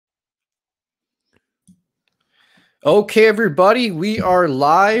Okay, everybody, we are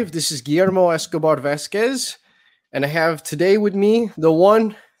live. This is Guillermo Escobar Vasquez, and I have today with me the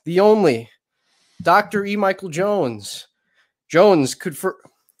one, the only, Dr. E. Michael Jones. Jones,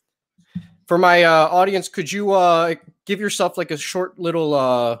 for my audience, could you give yourself like a short little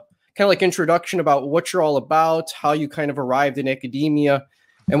kind of like introduction about what you're all about, how you kind of arrived in academia,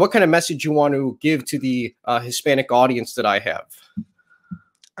 and what kind of message you want to give to the Hispanic audience that I have?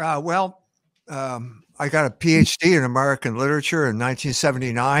 I got a PhD in American literature in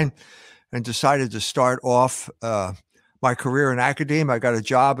 1979 and decided to start off my career in academia. I got a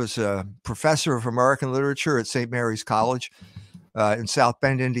job as a professor of American literature at St. Mary's College in South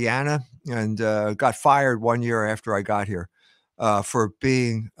Bend, Indiana, and got fired 1 year after I got here for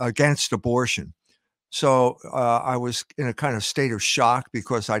being against abortion. So I was in a kind of state of shock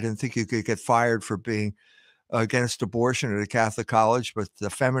because I didn't think you could get fired for being against abortion at a Catholic college, but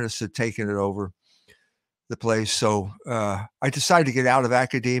the feminists had taken it over the place. So I decided to get out of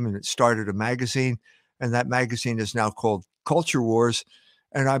academia and started a magazine, and that magazine is now called Culture Wars.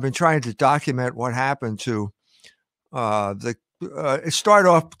 And I've been trying to document what happened to it started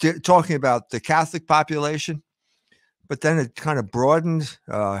off talking about the Catholic population, but then it kind of broadened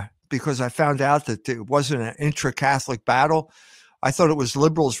because I found out that it wasn't an intra-Catholic battle. I thought it was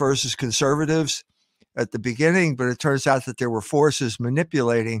liberals versus conservatives at the beginning, but it turns out that there were forces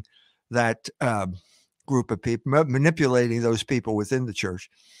manipulating that group of people, manipulating those people within the church.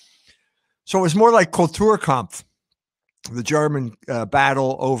 So it was more like Kulturkampf, the German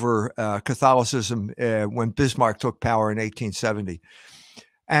battle over Catholicism when Bismarck took power in 1870.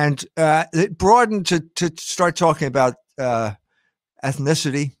 And it broadened to start talking about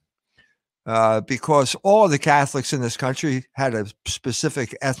ethnicity because all the Catholics in this country had a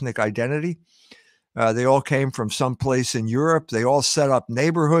specific ethnic identity. They all came from someplace in Europe. They all set up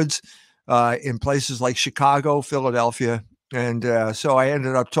neighborhoods in places like Chicago, Philadelphia. And so I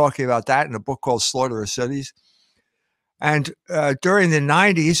ended up talking about that in a book called Slaughter of Cities. And during the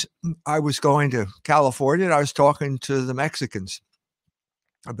 90s, I was going to California and I was talking to the Mexicans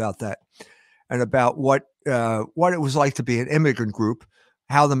about that and about what it was like to be an immigrant group,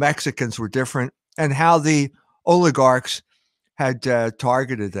 how the Mexicans were different, and how the oligarchs had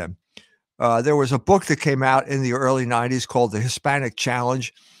targeted them. There was a book that came out in the early 90s called The Hispanic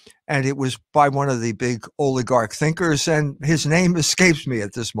Challenge, and it was by one of the big oligarch thinkers, and his name escapes me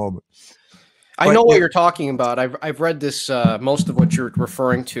at this moment. I know what you're talking about. I've read this, most of what you're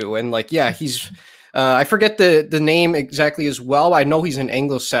referring to, and he's I forget the name exactly as well. I know he's an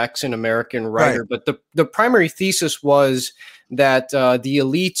Anglo-Saxon American writer, right. But the primary thesis was that the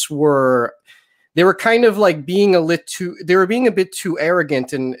elites were kind of like being a bit too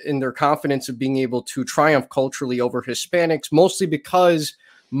arrogant in their confidence of being able to triumph culturally over Hispanics, mostly because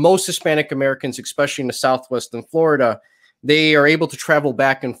most Hispanic Americans, especially in the Southwest and Florida, they are able to travel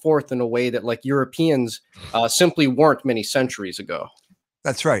back and forth in a way that like Europeans simply weren't many centuries ago.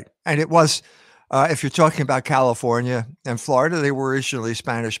 That's right. And it was, if you're talking about California and Florida, they were originally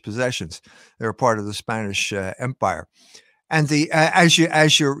Spanish possessions. They were part of the Spanish Empire. And as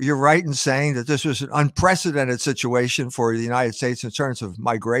you're right in saying that this was an unprecedented situation for the United States in terms of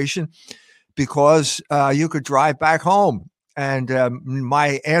migration, because you could drive back home. And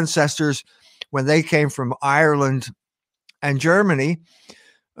my ancestors, when they came from Ireland and Germany,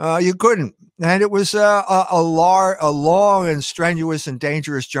 you couldn't. And it was a long and strenuous and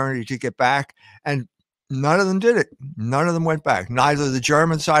dangerous journey to get back. And none of them did it. None of them went back. Neither the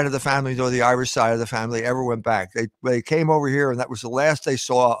German side of the family nor the Irish side of the family ever went back. They came over here, and that was the last they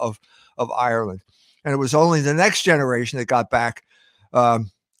saw of Ireland. And it was only the next generation that got back to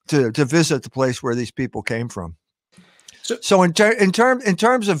visit the place where these people came from. So in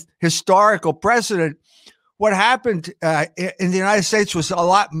terms of historical precedent, what happened in the United States was a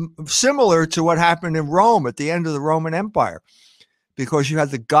lot similar to what happened in Rome at the end of the Roman Empire, because you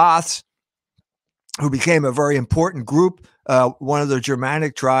had the Goths, who became a very important group, one of the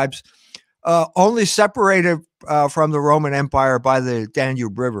Germanic tribes, only separated from the Roman Empire by the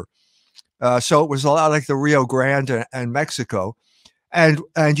Danube River. So it was a lot like the Rio Grande and Mexico. And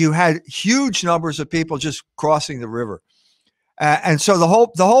you had huge numbers of people just crossing the river. And so the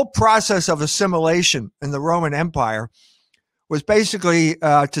whole process of assimilation in the Roman Empire was basically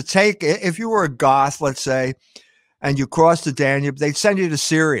to take, if you were a Goth, let's say, and you crossed the Danube, they'd send you to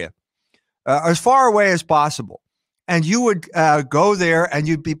Syria, as far away as possible. And you would go there and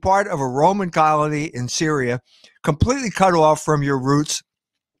you'd be part of a Roman colony in Syria, completely cut off from your roots.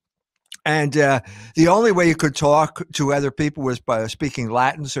 And the only way you could talk to other people was by speaking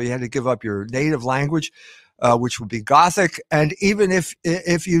Latin. So you had to give up your native language. which would be Gothic. And even if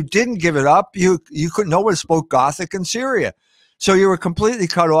you didn't give it up, you couldn't. No one spoke Gothic in Syria, so you were completely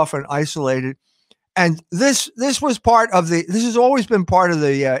cut off and isolated. And this was part of the. This has always been part of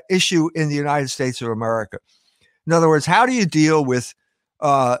the issue in the United States of America. In other words, how do you deal with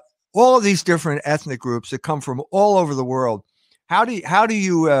all of these different ethnic groups that come from all over the world? How do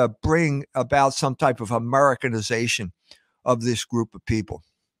you bring about some type of Americanization of this group of people?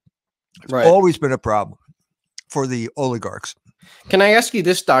 It's always been a problem for the oligarchs. Can I ask you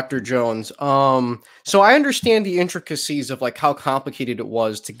this, Dr. Jones? So I understand the intricacies of like how complicated it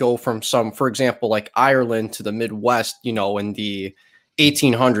was to go from for example, like Ireland to the Midwest, you know, in the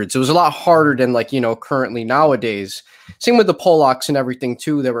 1800s. It was a lot harder than like, you know, currently nowadays. Same with the Polacks and everything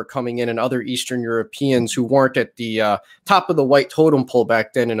too that were coming in, and other Eastern Europeans who weren't at the top of the white totem pole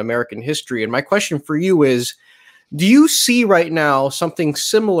back then in American history. And my question for you is, do you see right now something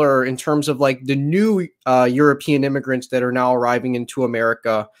similar in terms of like the new European immigrants that are now arriving into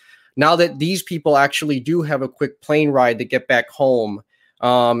America, now that these people actually do have a quick plane ride to get back home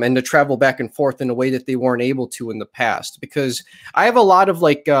and to travel back and forth in a way that they weren't able to in the past? Because I have a lot of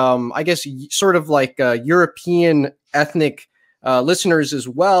like, I guess, sort of like European ethnic listeners as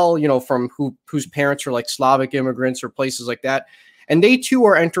well, you know, from whose parents are like Slavic immigrants or places like that. And they too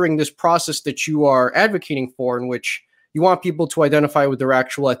are entering this process that you are advocating for, in which you want people to identify with their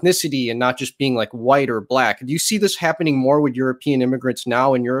actual ethnicity and not just being like white or black. Do you see this happening more with European immigrants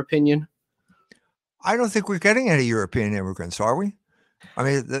now, in your opinion? I don't think we're getting any European immigrants, are we? I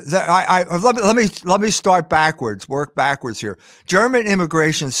mean, let me start backwards, work backwards here. German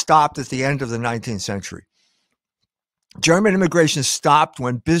immigration stopped at the end of the 19th century. German immigration stopped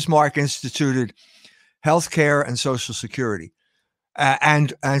when Bismarck instituted healthcare and Social Security.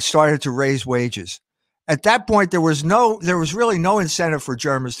 And started to raise wages. At that point, there was really no incentive for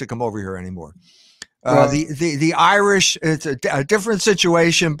Germans to come over here anymore. The Irish, it's a different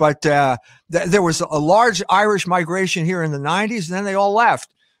situation, but there was a large Irish migration here in the 90s, and then they all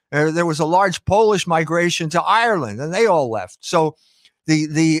left. There was a large Polish migration to Ireland, and they all left. So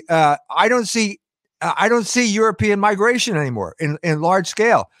I don't see European migration anymore in large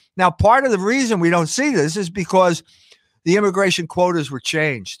scale. Now, part of the reason we don't see this is because the immigration quotas were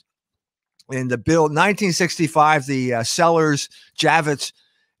changed. In the bill, 1965, the Sellers-Javits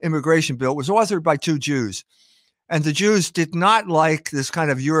immigration bill was authored by two Jews. And the Jews did not like this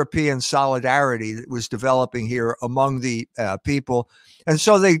kind of European solidarity that was developing here among the people. And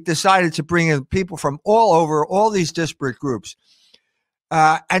so they decided to bring in people from all over, all these disparate groups.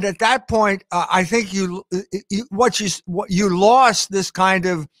 And at that point, I think you lost this kind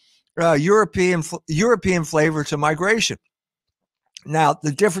of European flavor to migration. Now,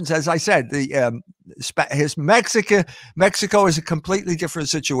 the difference, as I said, Mexico is a completely different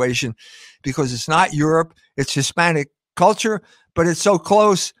situation because it's not Europe, it's Hispanic culture, but it's so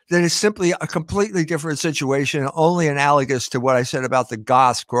close that it's simply a completely different situation, only analogous to what I said about the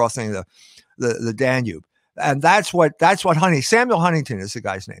Goths crossing the Danube. And that's what Samuel Huntington is the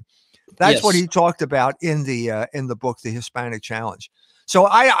guy's name. That's what he talked about in the book, The Hispanic Challenge. So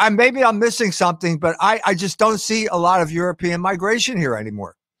I maybe I'm missing something, but I just don't see a lot of European migration here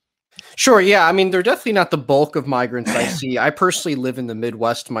anymore. Sure. Yeah. I mean, they're definitely not the bulk of migrants I see. I personally live in the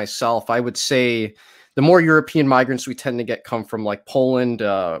Midwest myself. I would say the more European migrants we tend to get come from like Poland,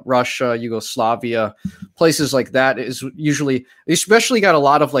 Russia, Yugoslavia, places like that is usually, especially got a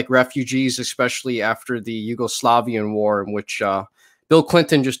lot of like refugees, especially after the Yugoslavian war, in which Bill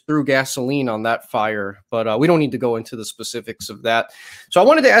Clinton just threw gasoline on that fire, but we don't need to go into the specifics of that. So I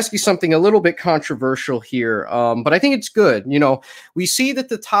wanted to ask you something a little bit controversial here, but I think it's good. You know, we see that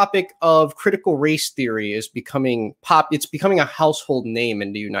the topic of critical race theory is becoming it's becoming a household name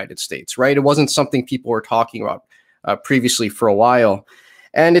in the United States, right? It wasn't something people were talking about previously for a while.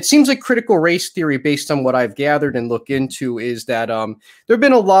 And it seems like critical race theory, based on what I've gathered and looked into, is that there have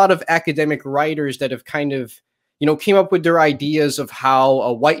been a lot of academic writers that have kind of, you know, came up with their ideas of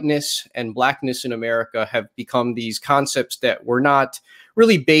how whiteness and blackness in America have become these concepts that were not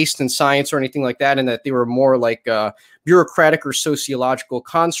really based in science or anything like that, and that they were more like bureaucratic or sociological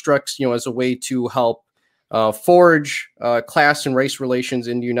constructs, you know, as a way to help forge class and race relations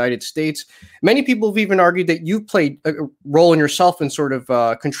in the United States. Many people have even argued that you played a role in yourself in sort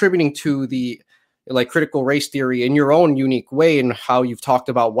of contributing to the like critical race theory in your own unique way, and how you've talked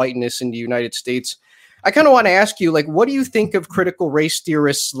about whiteness in the United States. I kind of want to ask you, like, what do you think of critical race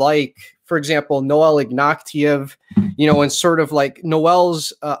theorists like, for example, Noel Ignatieff, you know, and sort of like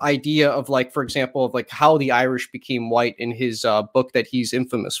Noel's idea of like, for example, of like how the Irish became white in his book that he's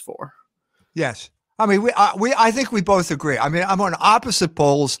infamous for? Yes. I mean, I think we both agree. I mean, I'm on opposite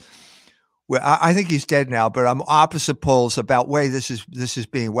poles Well, I think he's dead now, but I'm opposite poles about way this is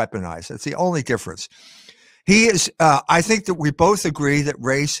being weaponized. That's the only difference. He is. I think that we both agree that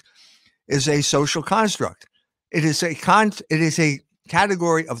race is a social construct. It is a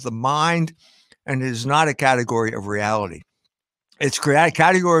category of the mind, and it is not a category of reality. It's a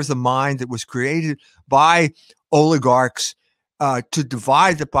category of the mind that was created by oligarchs to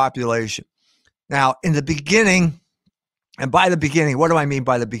divide the population. Now, in the beginning, and by the beginning, what do I mean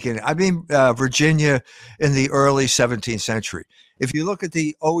by the beginning? I mean Virginia in the early 17th century. If you look at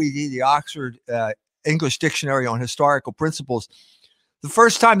the OED, the Oxford English Dictionary on Historical Principles, the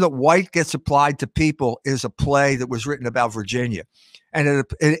first time that white gets applied to people is a play that was written about Virginia. And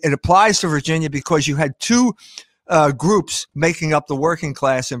it applies to Virginia because you had two groups making up the working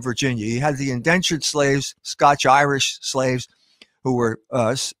class in Virginia. You had the indentured slaves, Scotch-Irish slaves, who were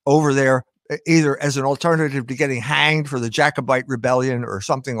over there either as an alternative to getting hanged for the Jacobite rebellion or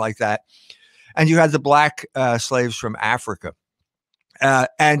something like that. And you had the black slaves from Africa.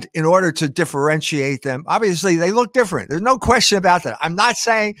 And in order to differentiate them, obviously they look different. There's no question about that. I'm not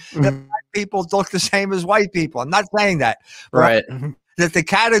saying that black people look the same as white people. I'm not saying that. Right. That the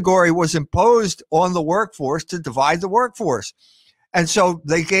category was imposed on the workforce to divide the workforce. And so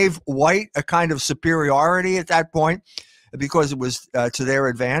they gave white a kind of superiority at that point because it was to their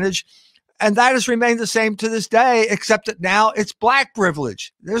advantage. And that has remained the same to this day, except that now it's black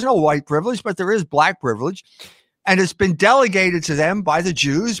privilege. There's no white privilege, but there is black privilege. And it's been delegated to them by the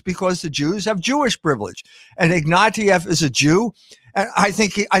Jews because the Jews have Jewish privilege. And Ignatieff is a Jew. And I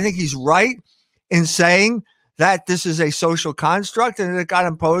think he's right in saying that this is a social construct and it got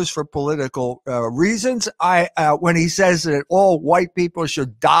imposed for political reasons. When he says that all white people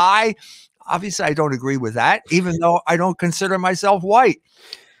should die, obviously I don't agree with that, even though I don't consider myself white.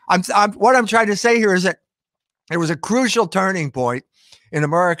 What I'm trying to say here is that there was a crucial turning point in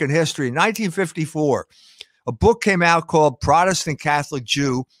American history. In 1954, a book came out called Protestant Catholic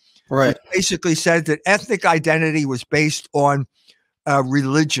Jew, right? Which basically said that ethnic identity was based on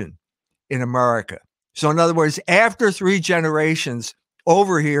religion in America. So in other words, after 3 generations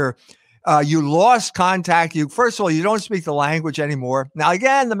over here, you lost contact. First of all, you don't speak the language anymore. Now,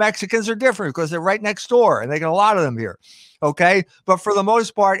 again, the Mexicans are different because they're right next door and they got a lot of them here. Okay. But for the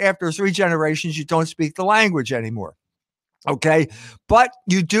most part, after 3 generations, you don't speak the language anymore. Okay. But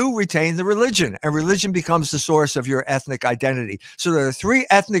you do retain the religion, and religion becomes the source of your ethnic identity. So there are 3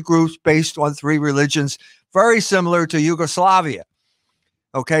 ethnic groups based on 3 religions, very similar to Yugoslavia.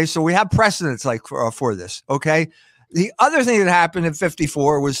 Okay. So we have precedents like for this. Okay. The other thing that happened in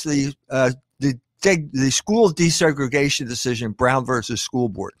 54 was the school desegregation decision, Brown versus School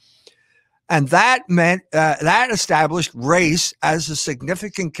Board. And that meant that established race as a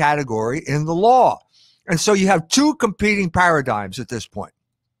significant category in the law. And so you have 2 competing paradigms at this point.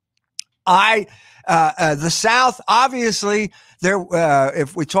 The South, obviously,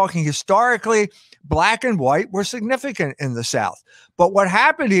 if we're talking historically, black and white were significant in the South. But what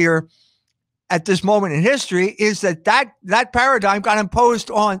happened here at this moment in history is that paradigm got imposed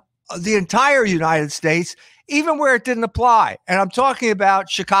on the entire United States, even where it didn't apply. And I'm talking about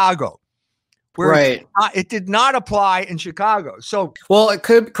Chicago, where right. It did not apply in Chicago. So, well, it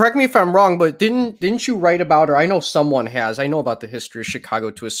could, correct me if I'm wrong, but didn't you write about, or I know someone has, I know about the history of Chicago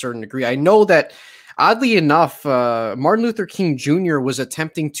to a certain degree. I know that oddly enough, Martin Luther King Jr. was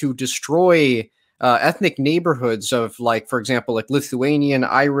attempting to destroy ethnic neighborhoods of, like, for example, like Lithuanian,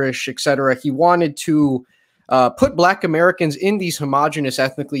 Irish, etc. He wanted to put Black Americans in these homogenous,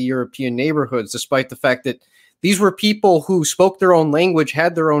 ethnically European neighborhoods, despite the fact that these were people who spoke their own language,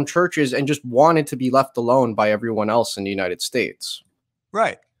 had their own churches, and just wanted to be left alone by everyone else in the United States.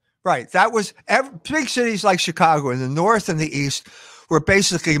 Right, right. That was big cities like Chicago in the north and the east were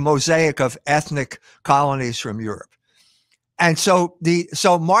basically a mosaic of ethnic colonies from Europe. And so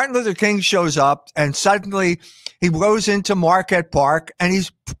Martin Luther King shows up, and suddenly he goes into Marquette Park, and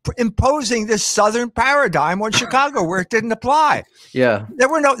he's imposing this Southern paradigm on Chicago where it didn't apply. Yeah, there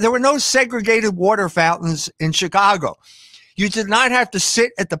were no segregated water fountains in Chicago. You did not have to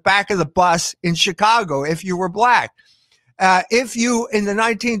sit at the back of the bus in Chicago if you were black. If you in the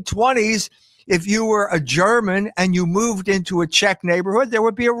 1920s, if you were a German and you moved into a Czech neighborhood, there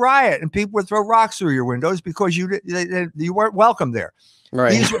would be a riot and people would throw rocks through your windows because you weren't welcome there.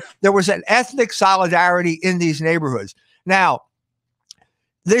 Right. There was an ethnic solidarity in these neighborhoods. Now,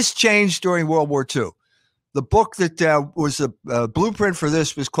 this changed during World War II. The book that was the blueprint for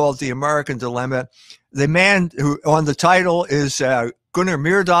this was called The American Dilemma. The man who on the title is Gunnar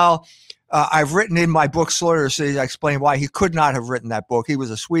Myrdal. I've written in my book, Slaughter Cities, I explain why he could not have written that book. He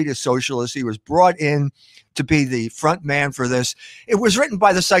was a Swedish socialist. He was brought in to be the front man for this. It was written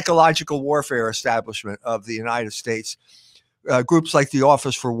by the psychological warfare establishment of the United States, groups like the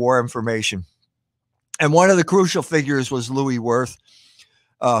Office for War Information. And one of the crucial figures was Louis Wirth,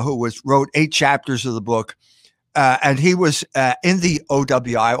 who wrote 8 chapters of the book. And he was in the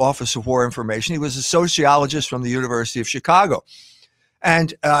OWI, Office of War Information. He was a sociologist from the University of Chicago.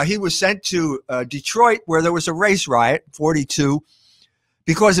 And he was sent to Detroit, where there was a race riot, 42,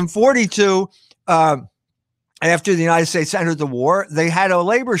 because in 42, after the United States entered the war, they had a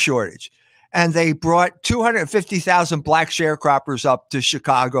labor shortage. And they brought 250,000 black sharecroppers up to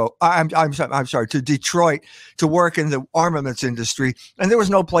Chicago. I'm sorry, to Detroit to work in the armaments industry. And there was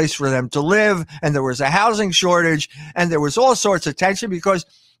no place for them to live. And there was a housing shortage. And there was all sorts of tension because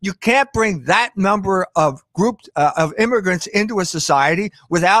you can't bring that number of of immigrants into a society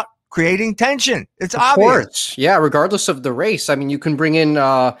without creating tension. It's obvious. Of course. Yeah, regardless of the race. I mean, you can bring in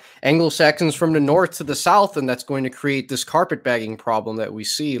Anglo-Saxons from the north to the south, and that's going to create this carpetbagging problem that we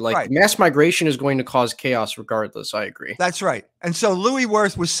see. Like mass migration is going to cause chaos regardless. I agree. That's right. And so Louis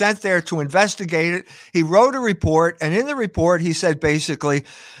Wirth was sent there to investigate it. He wrote a report, and in the report, he said basically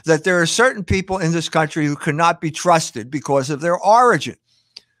that there are certain people in this country who cannot be trusted because of their origin.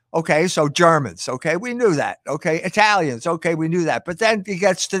 Okay, so Germans, okay, we knew that. Okay, Italians, okay, we knew that. But then he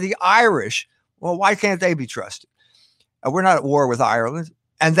gets to the Irish. Well, why can't they be trusted? We're not at war with Ireland.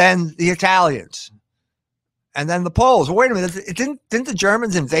 And then the Italians. And then the Poles. Well, wait a minute, didn't the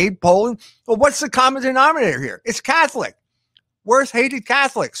Germans invade Poland? Well, what's the common denominator here? It's Catholic. Wirth hated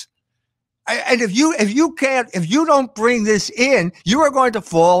Catholics. And if you don't bring this in, you are going to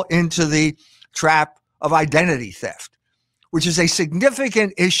fall into the trap of identity theft, which is a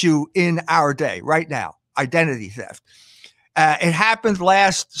significant issue in our day right now, identity theft. It happened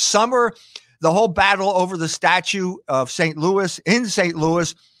last summer. The whole battle over the statue of St. Louis in St.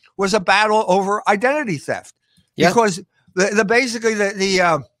 Louis was a battle over identity theft. Yeah. Because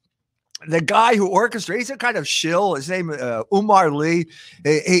the guy who orchestrated, he's a kind of shill. His name Umar Lee.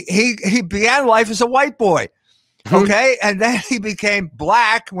 He began life as a white boy. Okay. And then he became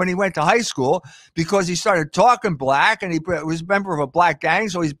black when he went to high school because he started talking black, and he was a member of a black gang.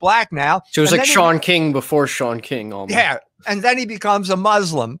 So he's black now. So it was like Sean King before Sean King. Almost. Yeah. And then he becomes a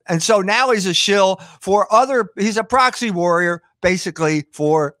Muslim. And so now he's a shill for he's a proxy warrior basically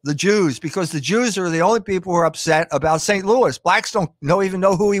for the Jews, because the Jews are the only people who are upset about St. Louis. Blacks don't even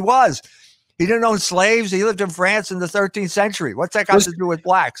know who he was. He didn't own slaves. He lived in France in the 13th century. What's that got to do with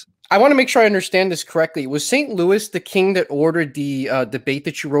blacks? I want to make sure I understand this correctly. Was St. Louis the king that ordered the debate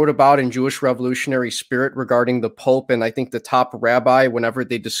that you wrote about in Jewish Revolutionary Spirit regarding the Pope and I think the top rabbi whenever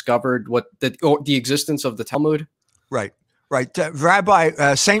they discovered the existence of the Talmud? Right.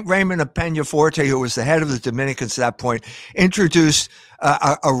 Rabbi St. Raymond of Peñaforte, who was the head of the Dominicans at that point, introduced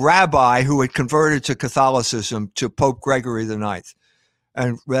a rabbi who had converted to Catholicism to Pope Gregory IX.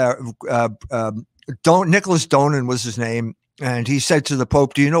 And Nicholas Donin was his name. And he said to the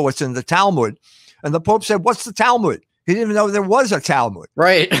Pope, "Do you know what's in the Talmud?" And the Pope said, "What's the Talmud?" He didn't even know there was a Talmud.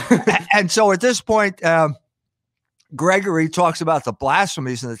 Right. And so at this point, Gregory talks about the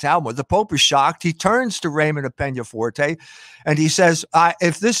blasphemies in the Talmud. The Pope is shocked. He turns to Raymond of Peñaforte and he says,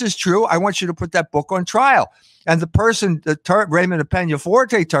 if this is true, I want you to put that book on trial. And the person that Raymond of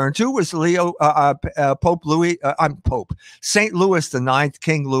Peñaforte turned to was St. Louis IX,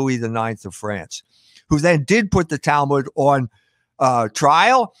 King Louis IX of France, who then did put the Talmud on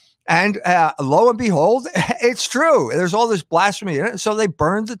trial. And lo and behold, it's true. There's all this blasphemy in it. So they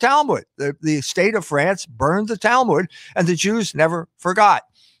burned the Talmud. The state of France burned the Talmud, and the Jews never forgot.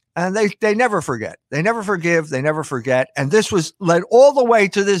 And they never forget. They never forgive. They never forget. And this was led all the way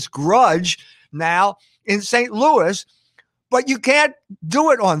to this grudge now in St. Louis. But you can't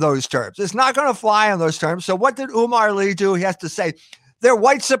do it on those terms. It's not going to fly on those terms. So what did Umar Lee do? He has to say, they're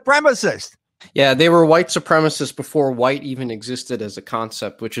white supremacists. Yeah, they were white supremacists before white even existed as a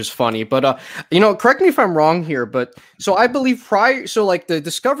concept, which is funny. But, correct me if I'm wrong here, but so I believe like the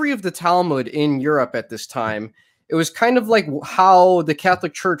discovery of the Talmud in Europe at this time, it was kind of like how the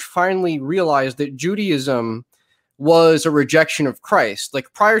Catholic Church finally realized that Judaism was a rejection of Christ.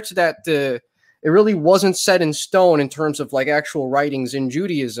 Like prior to that, it really wasn't set in stone in terms of like actual writings in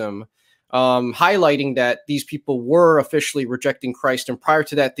Judaism. Highlighting that these people were officially rejecting Christ, and prior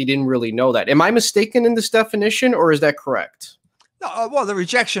to that, they didn't really know that. Am I mistaken in this definition, or is that correct? No, well, the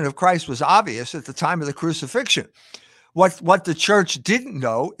rejection of Christ was obvious at the time of the crucifixion. What the church didn't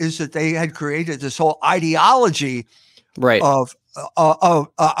know is that they had created this whole ideology of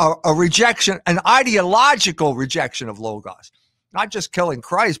a rejection, an ideological rejection of Logos. not just killing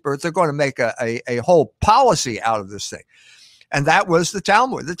Christ, but they're going to make a whole policy out of this thing. And that was the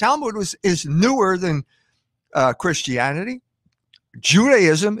Talmud. The Talmud is newer than Christianity.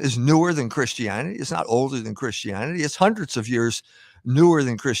 Judaism is newer than Christianity. It's not older than Christianity. It's hundreds of years newer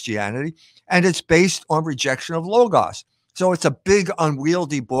than Christianity. And it's based on rejection of Logos. So it's a big,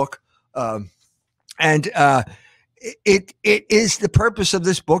 unwieldy book. It is the purpose of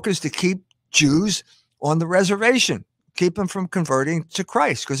this book is to keep Jews on the reservation, keep them from converting to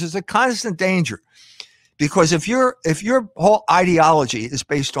Christ, because there's a constant danger. Because if your whole ideology is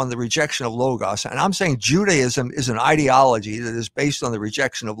based on the rejection of Logos, and I'm saying Judaism is an ideology that is based on the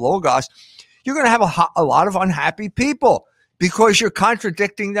rejection of Logos, you're going to have a lot of unhappy people because you're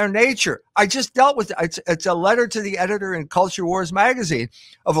contradicting their nature. I just dealt with it. It's a letter to the editor in Culture Wars magazine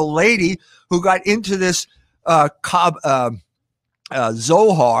of a lady who got into this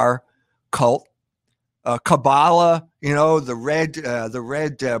Zohar cult, Kabbalah, the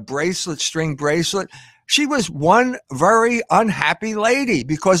red bracelet, string bracelet. She was one very unhappy lady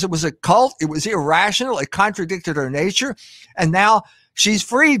because it was a cult. It was irrational. It contradicted her nature. And now she's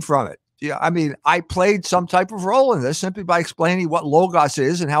freed from it. Yeah, I mean, I played some type of role in this simply by explaining what Logos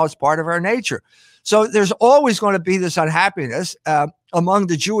is and how it's part of our nature. So there's always going to be this unhappiness among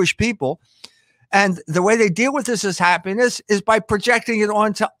the Jewish people. And the way they deal with this happiness is by projecting it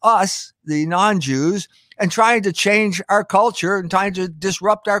onto us, the non-Jews, and trying to change our culture and trying to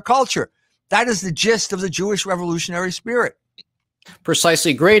disrupt our culture. That is the gist of the Jewish revolutionary spirit.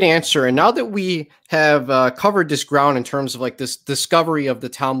 Precisely. Great answer. And now that we have covered this ground in terms of like this discovery of the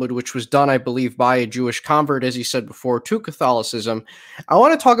Talmud, which was done, I believe, by a Jewish convert, as you said before, to Catholicism, I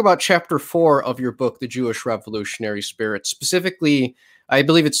want to talk about chapter 4 of your book, The Jewish Revolutionary Spirit. Specifically, I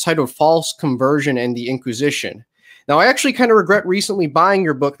believe it's titled False Conversion and the Inquisition. Now, I actually kind of regret recently buying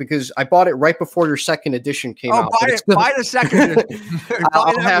your book because I bought it right before your second edition came out. Buy the second edition.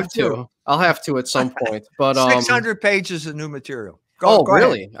 I'll have to at some point. But 600 pages of new material. Go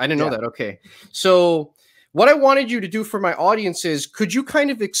really? Ahead. I didn't know that. Okay. So what I wanted you to do for my audience is, could you kind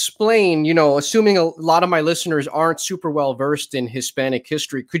of explain, assuming a lot of my listeners aren't super well versed in Hispanic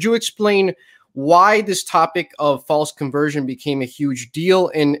history, could you explain why this topic of false conversion became a huge deal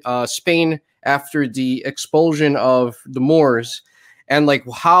in Spain after the expulsion of the Moors, and like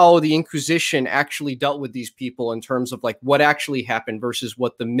how the Inquisition actually dealt with these people in terms of like what actually happened versus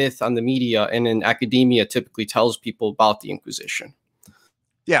what the myth on the media and in academia typically tells people about the Inquisition?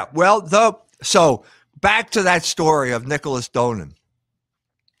 Yeah, well, so back to that story of Nicholas Donin.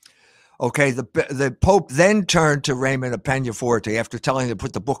 Okay, the Pope then turned to Raymond of Peñaforte after telling him to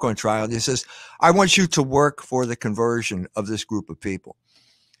put the book on trial. And he says, I want you to work for the conversion of this group of people.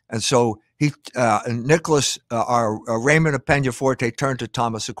 And so Raymond of Peñaforte turned to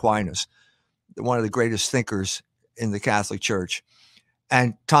Thomas Aquinas, one of the greatest thinkers in the Catholic Church.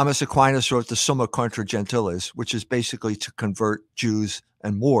 And Thomas Aquinas wrote the Summa Contra Gentiles, which is basically to convert Jews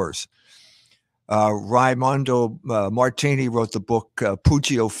and Moors. Raimondo Martini wrote the book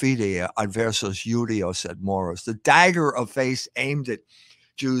Pugio Fide Adversus Judios et Moros, the dagger of face aimed at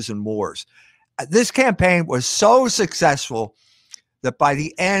Jews and Moors. This campaign was so successful that by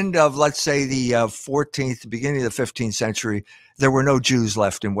the end of, let's say, the 14th, beginning of the 15th century, there were no Jews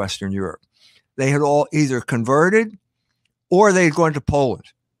left in Western Europe. They had all either converted or they had gone to Poland.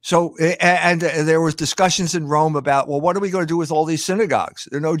 So, and there was discussions in Rome about, well, what are we going to do with all these synagogues?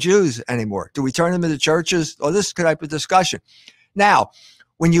 There are no Jews anymore. Do we turn them into churches? Or this type of discussion. Now,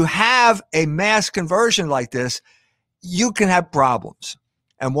 when you have a mass conversion like this, you can have problems.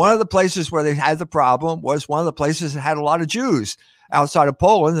 And one of the places where they had the problem was one of the places that had a lot of Jews outside of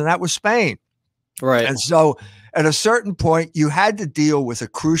Poland, and that was Spain. Right. And so at a certain point, you had to deal with a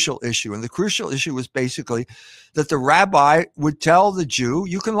crucial issue. And the crucial issue was basically that the rabbi would tell the Jew,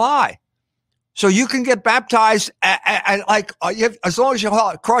 you can lie. So you can get baptized and as long as you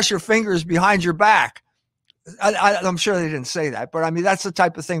cross your fingers behind your back. I'm sure they didn't say that, but I mean, that's the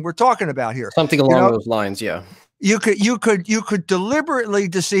type of thing we're talking about here. Something along those lines. Yeah. You could deliberately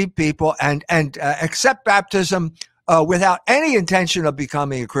deceive people and accept baptism without any intention of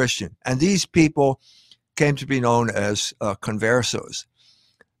becoming a Christian. And these people came to be known as conversos,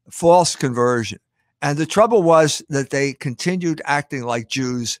 false conversion. And the trouble was that they continued acting like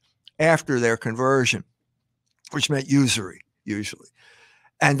Jews after their conversion, which meant usury, usually.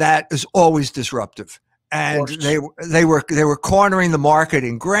 And that is always disruptive. And they were cornering the market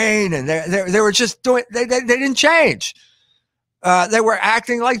in grain, and they were just doing, they didn't change. They were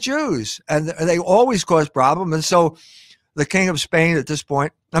acting like Jews, and they always caused problems. And so the King of Spain at this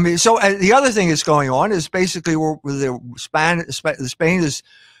point, I mean, so the other thing that's going on is basically Spain is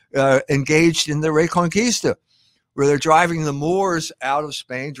engaged in the Reconquista, where they're driving the Moors out of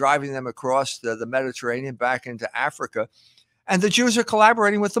Spain, driving them across the Mediterranean back into Africa. And the Jews are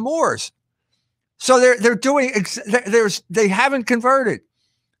collaborating with the Moors. So they're doing, they haven't converted.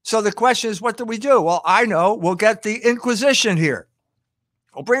 So the question is, what do we do? Well, I know we'll get the Inquisition here.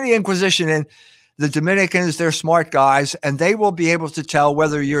 We'll bring the Inquisition in. The Dominicans, they're smart guys, and they will be able to tell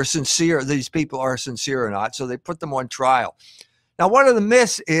whether you're sincere, these people are sincere or not. So they put them on trial. Now, one of the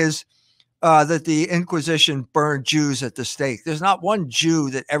myths is that the Inquisition burned Jews at the stake. There's not one Jew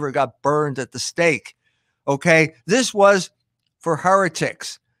that ever got burned at the stake. Okay, this was for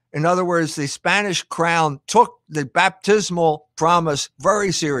heretics. In other words, the Spanish crown took the baptismal promise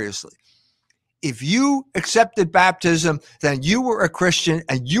very seriously. If you accepted baptism, then you were a Christian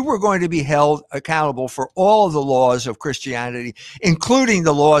and you were going to be held accountable for all of the laws of Christianity, including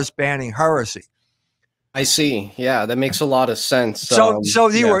the laws banning heresy. I see. Yeah, that makes a lot of sense. So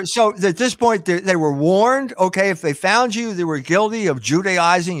at this point they were warned. Okay, if they found you, they were guilty of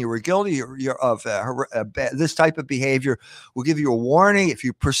Judaizing, you were guilty of this type of behavior. We'll give you a warning. If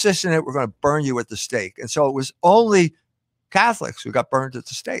you persist in it, we're going to burn you at the stake. And so it was only Catholics who got burned at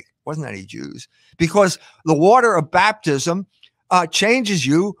the stake. It wasn't any Jews, because the water of baptism changes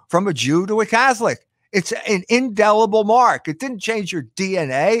you from a Jew to a Catholic. It's an indelible mark. It didn't change your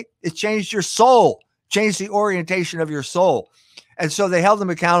DNA. It changed your soul. Change the orientation of your soul. And so they held them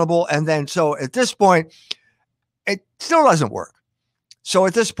accountable. And then, so at this point, it still doesn't work. So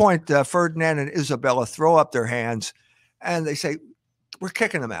at this point, Ferdinand and Isabella throw up their hands and they say, we're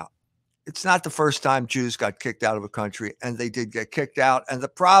kicking them out. It's not the first time Jews got kicked out of a country, and they did get kicked out. And the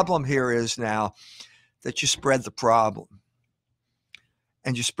problem here is now that you spread the problem.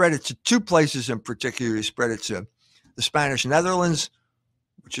 And you spread it to two places in particular. You spread it to the Spanish Netherlands,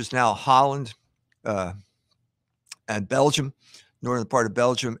 which is now Holland, and Belgium, northern part of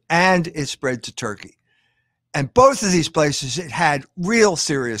Belgium, and it spread to Turkey. And both of these places, it had real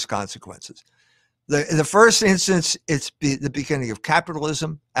serious consequences. In the first instance, it's the beginning of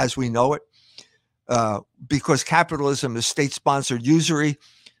capitalism as we know it, because capitalism is state-sponsored usury,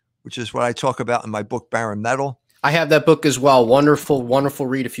 which is what I talk about in my book, Barren Metal. I have that book as well. Wonderful, wonderful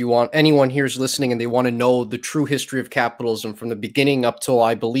read. If you want, anyone here is listening and they want to know the true history of capitalism from the beginning up till,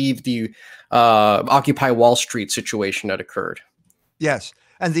 I believe, the Occupy Wall Street situation that occurred. Yes.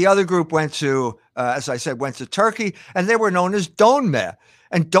 And the other group went to, as I said, went to Turkey, and they were known as Dönme.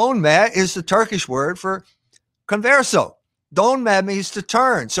 And Dönme is the Turkish word for converso. Dönme means to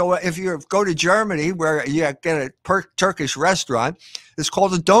turn. So if you go to Germany, where you get a Turkish restaurant, it's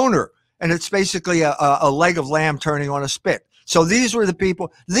called a döner. And it's basically a leg of lamb turning on a spit. So these were the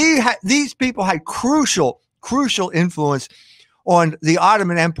people. These people had crucial influence on the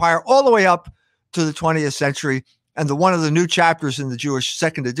Ottoman Empire all the way up to the 20th century. And one of the new chapters in the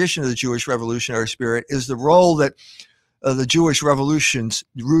second edition of the Jewish Revolutionary Spirit is the role that the Jewish revolutionaries,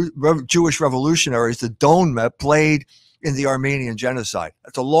 the Dönme, played in the Armenian genocide.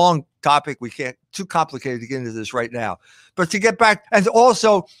 That's a long topic. We can't, too complicated to get into this right now. But to get back, and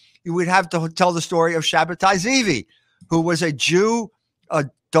also, you would have to tell the story of Shabbatai Zevi, who was a Jew, a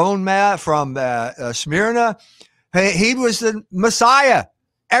Dönme from Smyrna. He was the Messiah.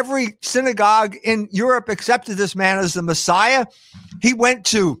 Every synagogue in Europe accepted this man as the Messiah. He went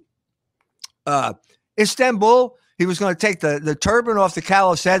to Istanbul. He was going to take the turban off the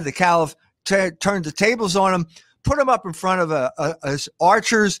caliph's head. The caliph turned the tables on him, put him up in front of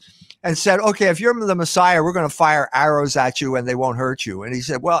archers, and said, okay, if you're the Messiah, we're going to fire arrows at you and they won't hurt you. And he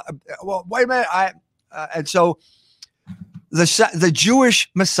said, well, wait a minute. And so the Jewish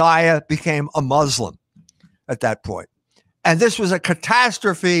Messiah became a Muslim at that point. And this was a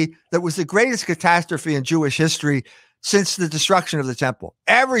catastrophe that was the greatest catastrophe in Jewish history since the destruction of the temple.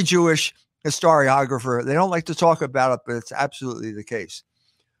 Every Jewish historiographer, they don't like to talk about it, but it's absolutely the case.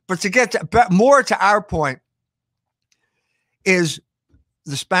 But to get more to our point is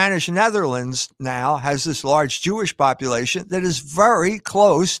the Spanish Netherlands now has this large Jewish population that is very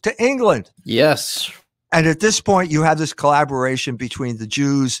close to England. Yes. And at this point, you have this collaboration between the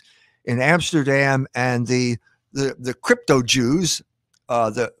Jews in Amsterdam and the crypto Jews,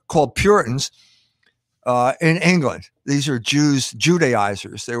 called Puritans, in England. These are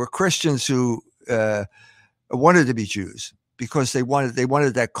Judaizers. They were Christians who wanted to be Jews because they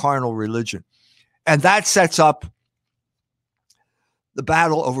wanted that carnal religion. And that sets up the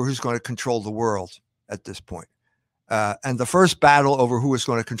battle over who's going to control the world at this point. And the first battle over who was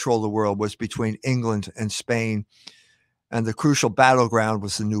going to control the world was between England and Spain. And the crucial battleground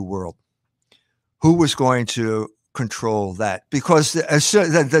was the New World. Who was going to control that? Because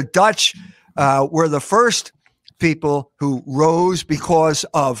the Dutch were the first people who rose because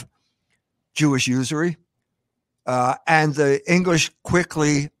of Jewish usury. And the English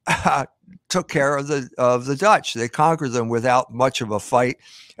quickly took care of the Dutch. They conquered them without much of a fight.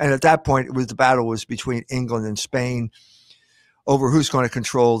 And at that point, the battle was between England and Spain over who's going to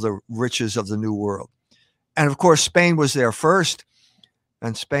control the riches of the New World. And of course, Spain was there first,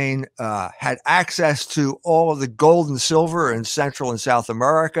 and Spain had access to all of the gold and silver in Central and South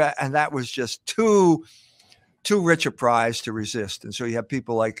America, and that was just too rich a prize to resist. And so you have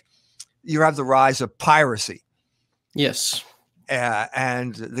people like, you have the rise of piracy. Yes.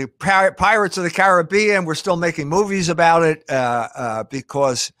 And the Pirates of the Caribbean, we're still making movies about it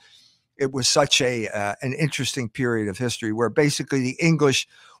because it was such an interesting period of history where basically the English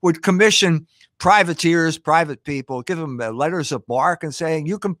would commission privateers, private people, give them letters of marque and saying,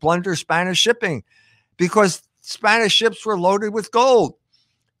 you can plunder Spanish shipping, because Spanish ships were loaded with gold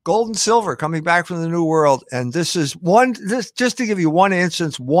and silver coming back from the New World. And this is just to give you one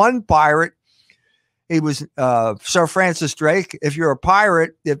instance, one pirate, he was Sir Francis Drake. If you're a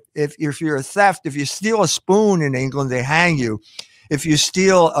pirate, if you're a theft, if you steal a spoon in England, they hang you. If you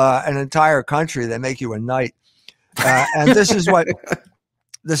steal an entire country, they make you a knight. And this is what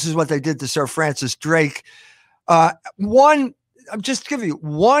they did to Sir Francis Drake. I'm just giving you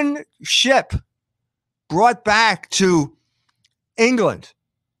one ship brought back to England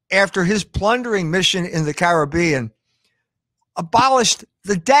after his plundering mission in the Caribbean abolished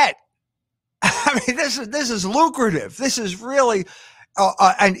the debt. I mean, this is lucrative. This is really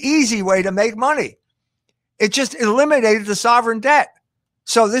an easy way to make money. It just eliminated the sovereign debt.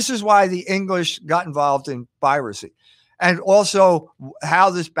 So this is why the English got involved in piracy. And also how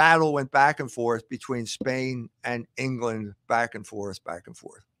this battle went back and forth between Spain and England, back and forth, back and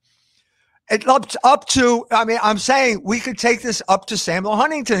forth. It up to, I mean, I'm saying we could take this up to Samuel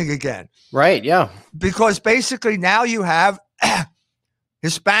Huntington again. Right, yeah. Because basically now you have the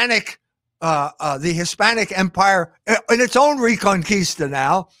Hispanic Empire in its own reconquista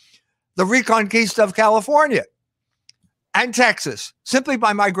now, the reconquista of California and Texas, simply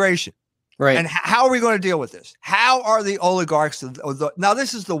by migration. Right. And how are we going to deal with this? How are the oligarchs? Now,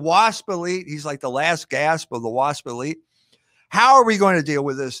 this is the WASP elite. He's like the last gasp of the WASP elite. How are we going to deal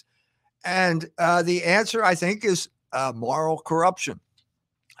with this? And the answer, I think, is moral corruption.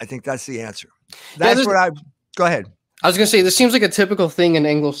 I think that's the answer. That's go ahead. I was going to say, this seems like a typical thing in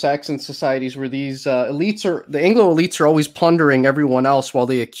Anglo-Saxon societies where these the Anglo elites are always plundering everyone else while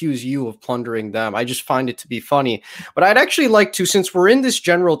they accuse you of plundering them. I just find it to be funny. But I'd actually like to, since we're in this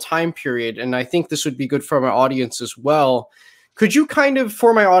general time period, and I think this would be good for my audience as well, could you kind of,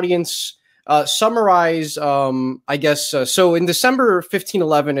 for my audience, summarize, I guess, so in December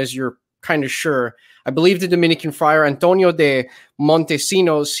 1511, as you're kind of sure, I believe the Dominican friar Antonio de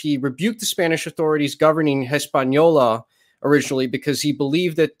Montesinos, he rebuked the Spanish authorities governing Hispaniola originally because he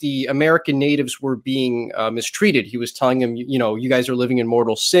believed that the American natives were being mistreated. He was telling them, you know, you guys are living in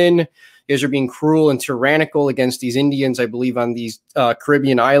mortal sin. You guys are being cruel and tyrannical against these Indians, I believe, on these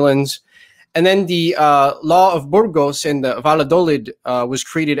Caribbean islands. And then the law of Burgos and the Valladolid was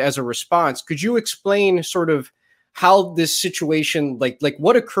created as a response. Could you explain sort of how this situation, like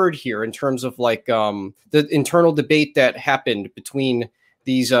what occurred here in terms of like the internal debate that happened between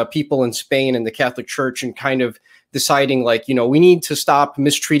these people in Spain and the Catholic Church, and kind of deciding like, you know, we need to stop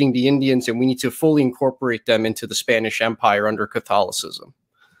mistreating the Indians and we need to fully incorporate them into the Spanish Empire under Catholicism?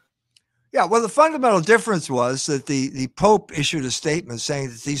 Yeah, well, the fundamental difference was that the Pope issued a statement saying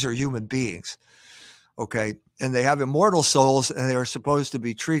that these are human beings, okay, and they have immortal souls and they are supposed to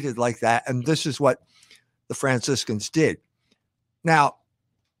be treated like that. And this is what the Franciscans did. Now,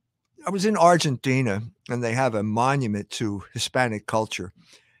 I was in Argentina and they have a monument to Hispanic culture,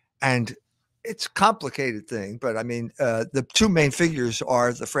 and it's a complicated thing, but I mean, the two main figures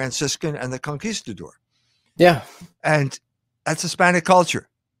are the Franciscan and the Conquistador. Yeah. And that's Hispanic culture.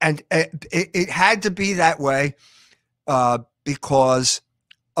 And it had to be that way because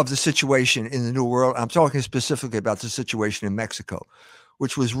of the situation in the New World. I'm talking specifically about the situation in Mexico,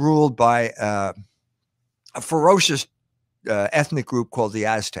 which was ruled by a ferocious ethnic group called the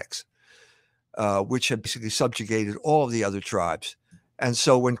Aztecs, which had basically subjugated all of the other tribes. And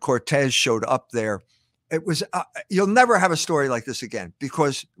so when Cortez showed up there, it was, you'll never have a story like this again,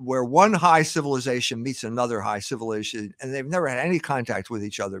 because where one high civilization meets another high civilization, and they've never had any contact with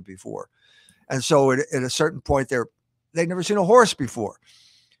each other before. And so at a certain point they'd never seen a horse before.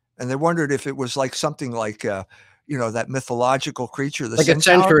 And they wondered if it was like something like, you know, that mythological creature, the like a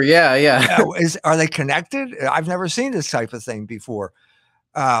centaur. Yeah. Are they connected? I've never seen this type of thing before.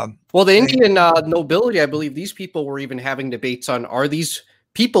 Well, the Indian nobility, I believe these people were even having debates on, are these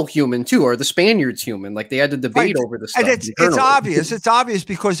people human too? Are the Spaniards human? Like they had to debate over this stuff. And it's obvious. It's obvious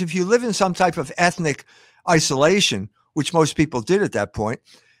because if you live in some type of ethnic isolation, which most people did at that point,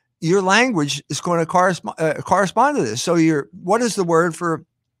 your language is going to correspond to this. So what is the word for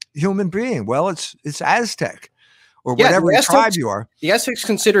human being? Well, it's Aztec, or whatever tribe you are. The Aztecs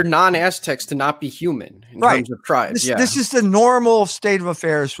considered non-Aztecs to not be human in terms of tribes. This is the normal state of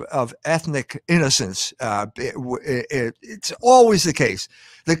affairs of ethnic innocence. It's always the case.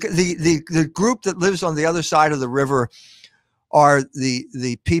 The group that lives on the other side of the river are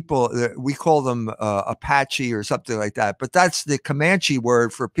the people, we call them Apache or something like that, but that's the Comanche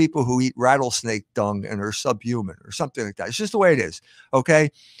word for people who eat rattlesnake dung and are subhuman or something like that. It's just the way it is, okay?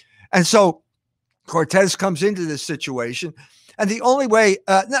 And so Cortez comes into this situation, and the only way,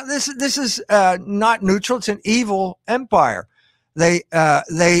 now this is not neutral, it's an evil empire. They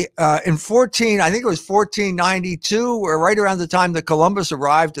in 1492, or right around the time that Columbus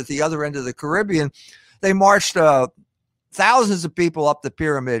arrived at the other end of the Caribbean, they marched thousands of people up the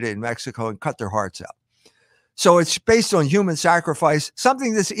pyramid in Mexico and cut their hearts out. So it's based on human sacrifice.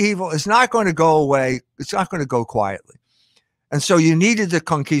 Something that's evil is not going to go away. It's not going to go quietly. And so you needed the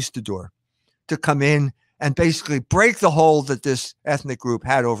conquistador to come in and basically break the hold that this ethnic group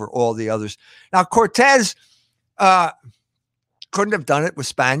had over all the others. Now, Cortez couldn't have done it with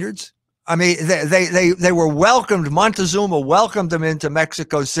Spaniards. I mean, they were welcomed. Montezuma welcomed them into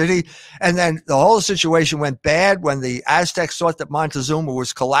Mexico City. And then the whole situation went bad when the Aztecs thought that Montezuma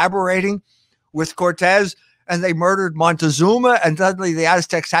was collaborating with Cortez, and they murdered Montezuma. And suddenly the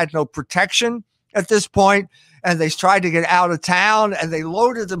Aztecs had no protection at this point, and they tried to get out of town, and they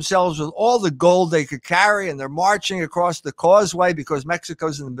loaded themselves with all the gold they could carry, and they're marching across the causeway because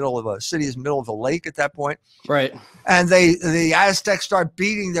Mexico's in the middle of a city, is middle of a lake at that point. Right. And the Aztecs start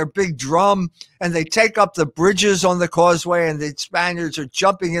beating their big drum, and they take up the bridges on the causeway, and the Spaniards are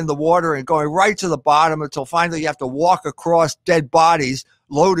jumping in the water and going right to the bottom until finally you have to walk across dead bodies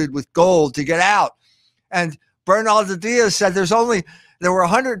loaded with gold to get out. And Bernal de Diaz said there were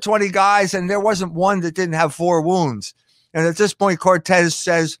 120 guys, and there wasn't one that didn't have 4 wounds. And at this point, Cortez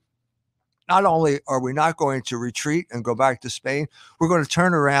says, not only are we not going to retreat and go back to Spain, we're going to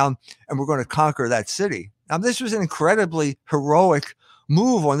turn around and we're going to conquer that city. Now, this was an incredibly heroic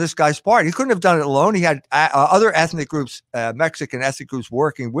move on this guy's part. He couldn't have done it alone. He had other ethnic groups, Mexican ethnic groups,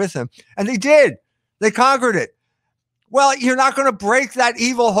 working with him, and they did. They conquered it. Well, you're not going to break that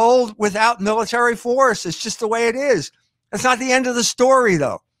evil hold without military force. It's just the way it is. That's not the end of the story,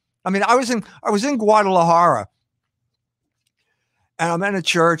 though. I mean, I was in Guadalajara, and I'm in a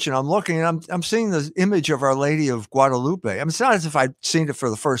church, and I'm looking, and I'm seeing the image of Our Lady of Guadalupe. I mean, it's not as if I'd seen it for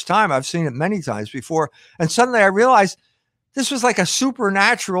the first time. I've seen it many times before, and suddenly I realized this was like a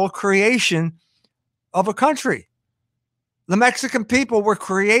supernatural creation of a country. The Mexican people were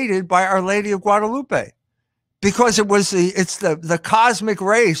created by Our Lady of Guadalupe because it's the cosmic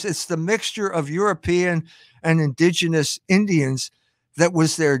race. It's the mixture of European and indigenous Indians that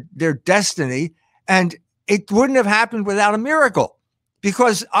was their destiny. And it wouldn't have happened without a miracle,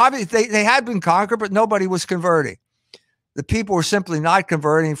 because obviously they had been conquered, but nobody was converting. The people were simply not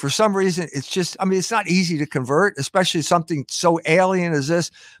converting. For some reason, it's not easy to convert, especially something so alien as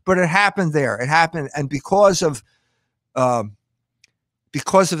this, but it happened there. It happened. And because of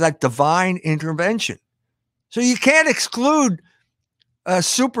that divine intervention. So you can't exclude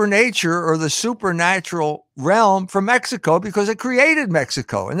supernature or the supernatural realm from Mexico, because it created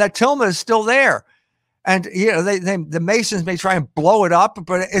Mexico, and that tilma is still there. And the Masons may try and blow it up,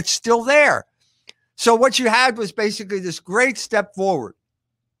 but it's still there. So what you had was basically this great step forward.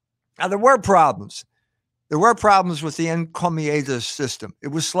 Now, there were problems. There were problems with the encomienda system. It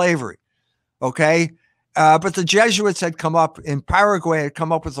was slavery, okay? But the Jesuits had come up in Paraguay, had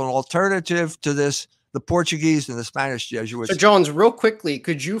come up with an alternative to this. The Portuguese and the Spanish Jesuits. So, Jones, real quickly,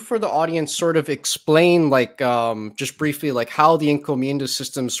 could you, for the audience, sort of explain, like, just briefly, like how the encomienda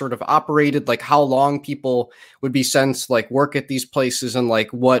system sort of operated, like how long people would be sent, like, work at these places, and like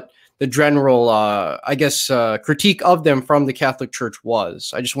what the general, critique of them from the Catholic Church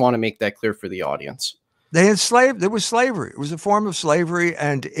was? I just want to make that clear for the audience. They enslaved. There was slavery. It was a form of slavery,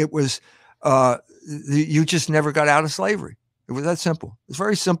 and it was you just never got out of slavery. It was that simple. It's a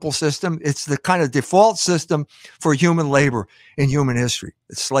very simple system. It's the kind of default system for human labor in human history.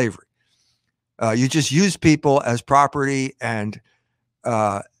 It's slavery. You just use people as property, and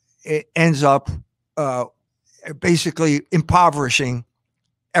it ends up basically impoverishing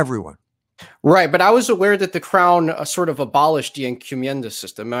everyone. Right, but I was aware that the Crown sort of abolished the encomienda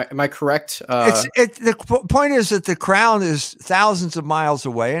system. Am I correct? The point is that the Crown is thousands of miles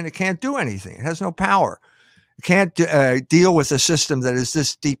away, and it can't do anything. It has no power. Can't deal with a system that is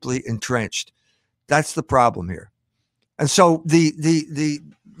this deeply entrenched. That's the problem here. And so the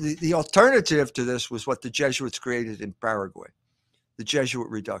the alternative to this was what the Jesuits created in Paraguay, the Jesuit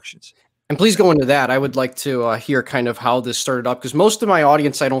reductions. And please go into that. I would like to hear kind of how this started up, because most of my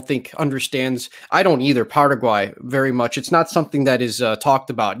audience, I don't think, understands. I don't either, Paraguay very much. It's not something that is talked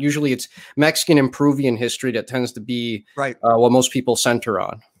about. Usually it's Mexican and Peruvian history that tends to be what most people center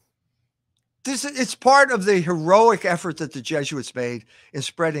on. It's part of the heroic effort that the Jesuits made in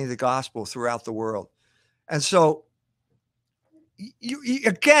spreading the gospel throughout the world. And so,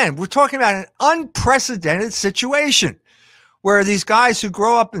 again, we're talking about an unprecedented situation where these guys who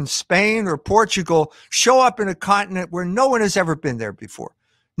grow up in Spain or Portugal show up in a continent where no one has ever been there before.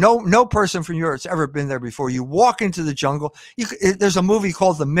 No person from Europe has ever been there before. You walk into the jungle. There's a movie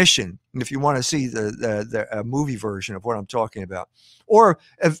called The Mission, if you want to see the movie version of what I'm talking about. Or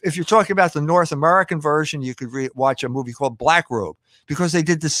if you're talking about the North American version, you could watch a movie called Black Robe, because they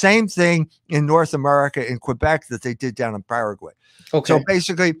did the same thing in North America, in Quebec, that they did down in Paraguay. Okay. So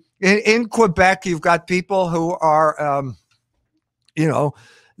basically, in Quebec, you've got people who are,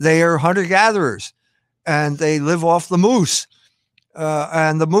 they are hunter-gatherers, and they live off the moose.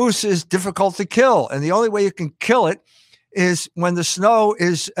 And the moose is difficult to kill. And the only way you can kill it is when the snow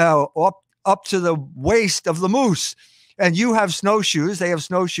is up to the waist of the moose. And you have snowshoes, they have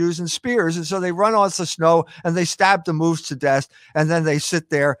snowshoes and spears. And so they run off the snow and they stab the moose to death. And then they sit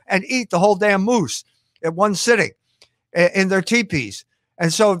there and eat the whole damn moose at one sitting in their teepees.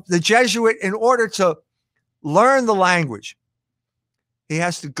 And so the Jesuit, in order to learn the language, he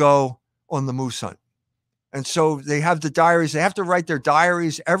has to go on the moose hunt. And so they have the diaries. They have to write their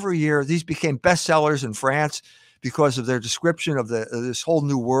diaries every year. These became bestsellers in France because of their description of this whole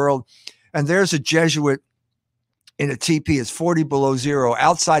new world. And there's a Jesuit in a teepee. It's 40 below zero.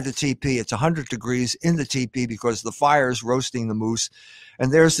 Outside the teepee, it's 100 degrees in the teepee because the fire is roasting the moose.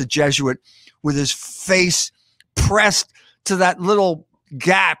 And there's the Jesuit with his face pressed to that little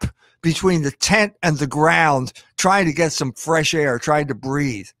gap between the tent and the ground, trying to get some fresh air, trying to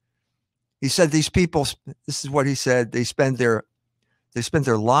breathe. He said these people, this is what he said, they spend their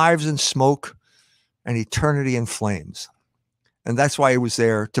lives in smoke and eternity in flames. And that's why he was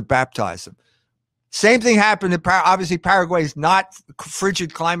there, to baptize them. Same thing happened in obviously Paraguay is not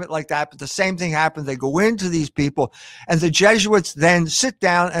frigid climate like that, but the same thing happened. They go into these people, and the Jesuits then sit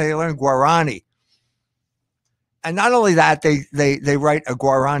down and they learn Guarani. And not only that, they write a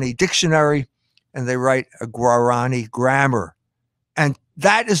Guarani dictionary, and they write a Guarani grammar. And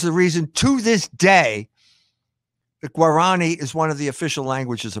that is the reason, to this day, that Guarani is one of the official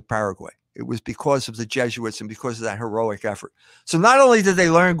languages of Paraguay. It was because of the Jesuits and because of that heroic effort. So not only did they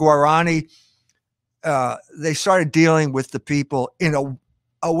learn Guarani, they started dealing with the people in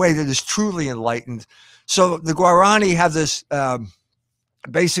a way that is truly enlightened. So the Guarani have this,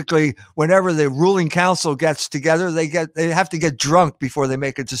 basically, whenever the ruling council gets together, they have to get drunk before they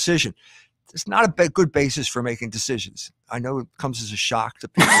make a decision. It's not a good basis for making decisions. I know it comes as a shock to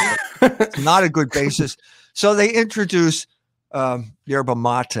people, but it's not a good basis. So they introduce yerba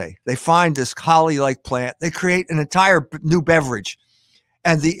mate. They find this holly-like plant. They create an entire new beverage.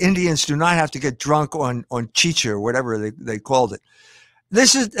 And the Indians do not have to get drunk on chicha or whatever they called it.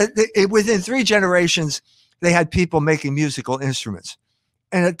 This is within 3 generations, they had people making musical instruments.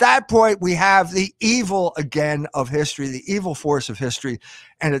 And at that point, we have the evil again of history, the evil force of history.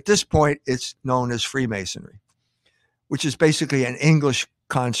 And at this point, it's known as Freemasonry, which is basically an English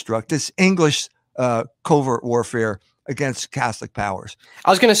construct. It's English covert warfare against Catholic powers.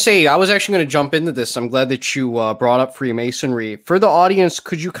 I was going to say, I was actually going to jump into this. I'm glad that you brought up Freemasonry. For the audience,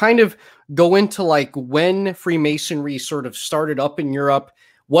 could you kind of go into like when Freemasonry sort of started up in Europe,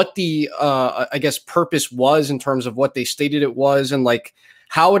 what the, I guess, purpose was in terms of what they stated it was, and like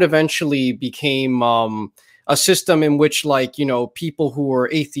how it eventually became a system in which, like, you know, people who were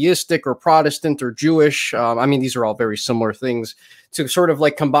atheistic or Protestant or Jewish, I mean, these are all very similar things, to sort of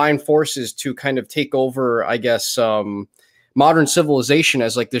like combine forces to kind of take over, I guess, modern civilization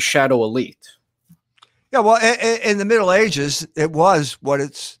as like the shadow elite. Yeah, well, in the Middle Ages, it was what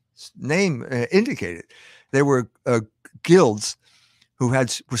its name indicated. They were guilds who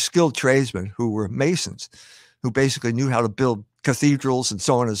were skilled tradesmen, who were masons, who basically knew how to build cathedrals and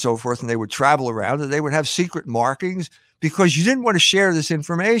so on and so forth. And they would travel around and they would have secret markings, because you didn't want to share this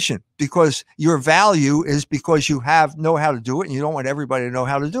information, because your value is because you know how to do it, and you don't want everybody to know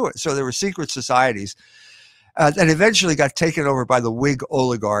how to do it. So there were secret societies that eventually got taken over by the Whig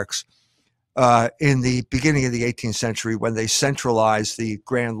oligarchs in the beginning of the 18th century, when they centralized the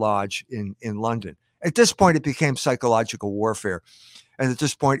Grand Lodge in London. At this point, it became psychological warfare. And at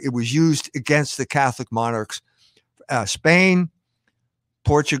this point, it was used against the Catholic monarchs, Spain,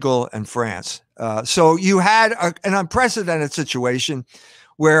 Portugal, and France. So you had an unprecedented situation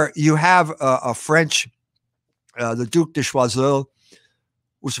where you have a French, the Duc de Choiseul,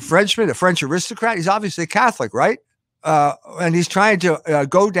 was a Frenchman, a French aristocrat. He's obviously a Catholic, right? And he's trying to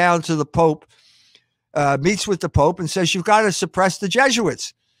go down to the Pope, meets with the Pope and says, you've got to suppress the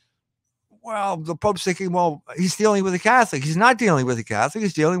Jesuits. Well, the Pope's thinking, well, he's dealing with a Catholic. He's not dealing with a Catholic.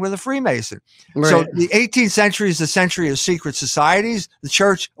 He's dealing with a Freemason. Right. So the 18th century is the century of secret societies. The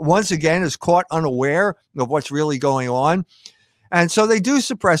church, once again, is caught unaware of what's really going on. And so they do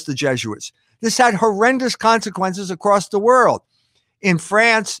suppress the Jesuits. This had horrendous consequences across the world. In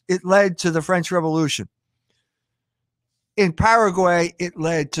France, it led to the French Revolution. In Paraguay, it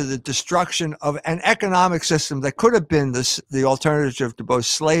led to the destruction of an economic system that could have been the alternative to both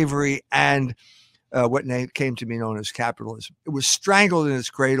slavery and what came to be known as capitalism. It was strangled in its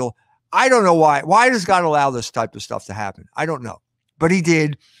cradle. I don't know why. Why does God allow this type of stuff to happen? I don't know. But he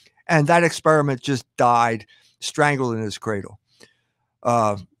did. And that experiment just died, strangled in its cradle.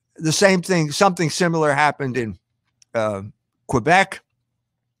 The same thing, something similar happened in Quebec.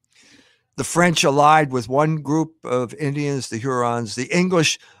 The French allied with one group of Indians, the Hurons. The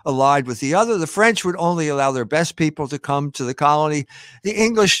English allied with the other. The French would only allow their best people to come to the colony. The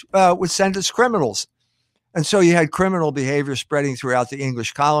English would send us criminals. And so you had criminal behavior spreading throughout the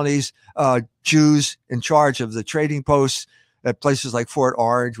English colonies, Jews in charge of the trading posts at places like Fort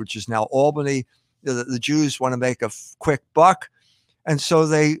Orange, which is now Albany. The Jews want to make a quick buck. And so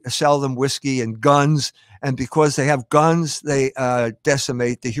they sell them whiskey and guns. And because they have guns, they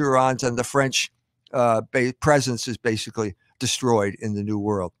decimate the Hurons, and the French presence is basically destroyed in the New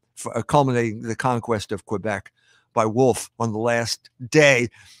World, culminating the conquest of Quebec by Wolfe on the last day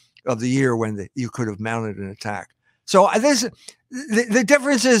of the year when you could have mounted an attack. So the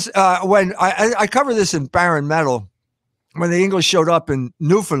difference is when I cover this in Barren Metal, when the English showed up in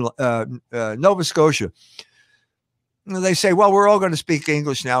Newfoundland, Nova Scotia. They say, well, we're all going to speak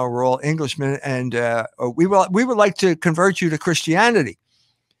English now. We're all Englishmen, and we would like to convert you to Christianity.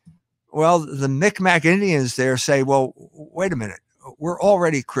 Well, the Micmac Indians there say, well, wait a minute. We're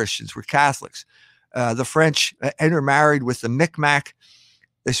already Christians. We're Catholics. The French intermarried with the Micmac.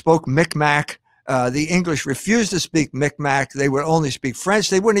 They spoke Micmac. The English refused to speak Micmac. They would only speak French.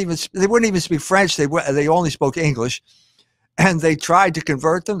 They wouldn't even speak French. They only spoke English. And they tried to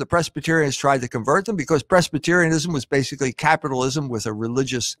convert them. The Presbyterians tried to convert them because Presbyterianism was basically capitalism with a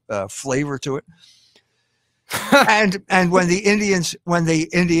religious flavor to it. and when the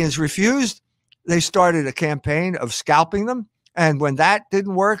Indians refused, they started a campaign of scalping them. And when that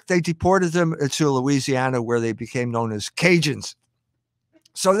didn't work, they deported them to Louisiana, where they became known as Cajuns.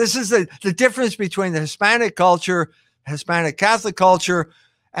 So this is the difference between the Hispanic culture, Hispanic Catholic culture,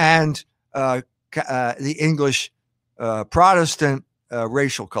 and the English Protestant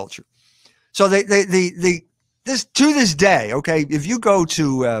racial culture. So this to this day, okay, if you go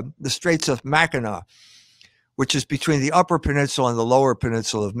to the Straits of Mackinac, which is between the Upper Peninsula and the Lower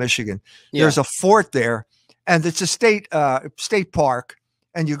Peninsula of Michigan, there's a fort there, and it's a state park.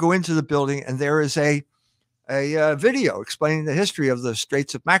 And you go into the building, and there is a video explaining the history of the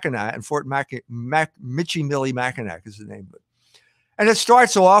Straits of Mackinac, and Fort Michilimackinac is the name of it. And it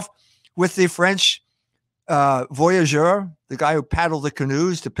starts off with the French voyageur, the guy who paddled the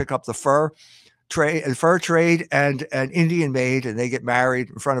canoes to pick up the fur trade, and an Indian maid, and they get married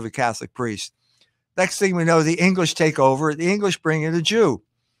in front of a Catholic priest. Next thing we know, the English take over. The English bring in a Jew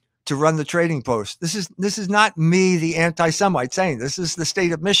to run the trading post. This is not me, the anti-Semite, saying this. This is the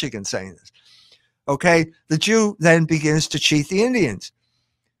state of Michigan saying this. Okay, the Jew then begins to cheat the Indians.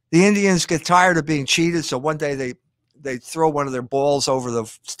 The Indians get tired of being cheated, so one day they throw one of their balls over the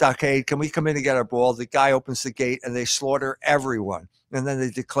stockade. Can we come in and get our ball? The guy opens the gate, and they slaughter everyone. And then they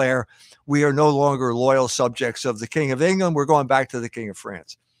declare, we are no longer loyal subjects of the King of England. We're going back to the King of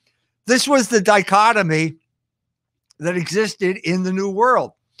France. This was the dichotomy that existed in the New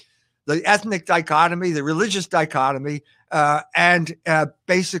World. The ethnic dichotomy, the religious dichotomy, and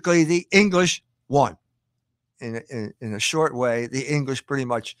basically the English won. In a short way, the English pretty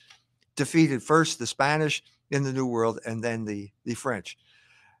much defeated first the Spanish in the New World, and then the French.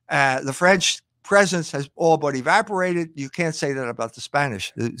 The French presence has all but evaporated. You can't say that about the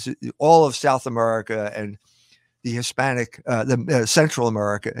Spanish. All of South America and the Hispanic, Central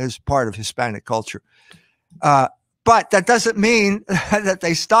America is part of Hispanic culture. But that doesn't mean that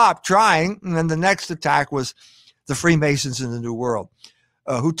they stopped trying. And then the next attack was the Freemasons in the New World,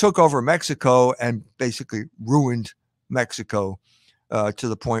 who took over Mexico and basically ruined Mexico to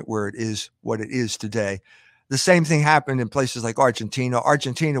the point where it is what it is today. The same thing happened in places like Argentina.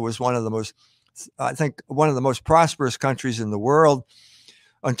 Argentina was one of the most prosperous countries in the world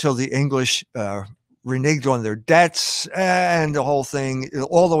until the English reneged on their debts and the whole thing,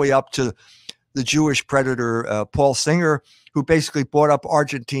 all the way up to the Jewish predator, Paul Singer, who basically bought up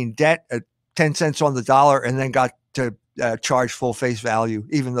Argentine debt at 10 cents on the dollar and then got to charge full face value,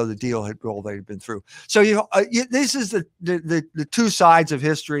 even though the deal had already been through. So this is the two sides of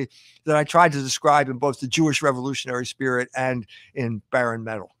history that I tried to describe in both the Jewish revolutionary spirit and in Barren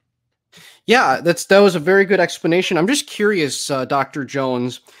Metal. Yeah, that was a very good explanation. I'm just curious, Dr.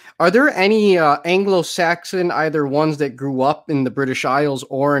 Jones, are there any Anglo-Saxon, either ones that grew up in the British Isles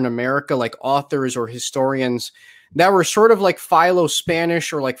or in America, like authors or historians that were sort of like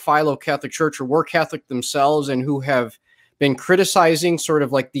Philo-Spanish or like Philo-Catholic Church or were Catholic themselves and who have been criticizing sort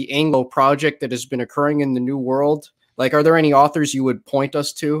of like the Anglo project that has been occurring in the New World? Like, are there any authors you would point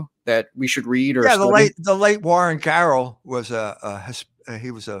us to that we should read or study? The late Warren Carroll was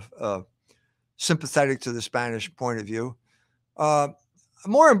he was sympathetic to the Spanish point of view. I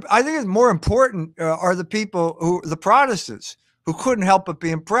think it's more important are the people the Protestants who couldn't help but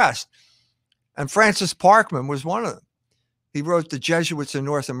be impressed. And Francis Parkman was one of them. He wrote The Jesuits in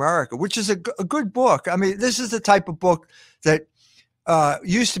North America, which is a good book. I mean, this is the type of book that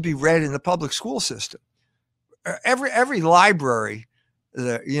used to be read in the public school system. Every library,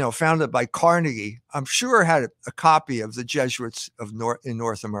 founded by Carnegie, I'm sure had a copy of The Jesuits in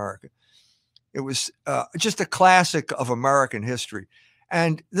North America. It was just a classic of American history.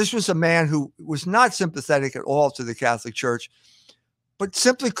 And this was a man who was not sympathetic at all to the Catholic Church, but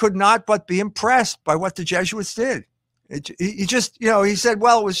simply could not but be impressed by what the Jesuits did. He said,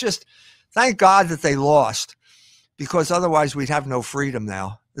 well, it was just, thank God that they lost, because otherwise we'd have no freedom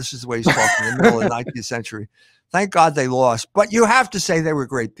now. This is the way he's talking in the middle of the 19th century. Thank God they lost. But you have to say they were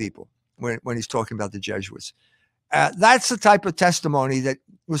great people when he's talking about the Jesuits. That's the type of testimony that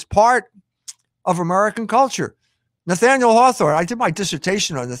was part of American culture. Nathaniel Hawthorne, I did my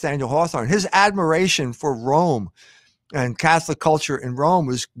dissertation on Nathaniel Hawthorne. His admiration for Rome and Catholic culture in Rome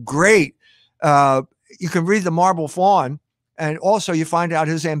was great. You can read The Marble Faun, and also you find out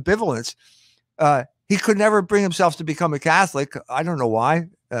his ambivalence. He could never bring himself to become a Catholic. I don't know why,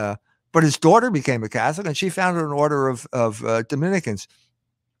 but his daughter became a Catholic, and she founded an order of Dominicans.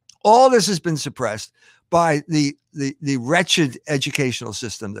 All this has been suppressed by the wretched educational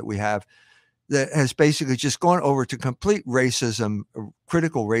system that we have, that has basically just gone over to complete racism,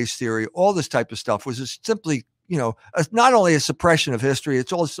 critical race theory, all this type of stuff, was just simply, not only a suppression of history,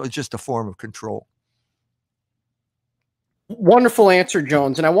 it's also just a form of control. Wonderful answer,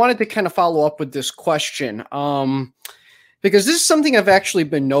 Jones. And I wanted to kind of follow up with this question, because this is something I've actually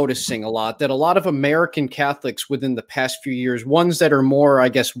been noticing a lot, that a lot of American Catholics within the past few years, ones that are more, I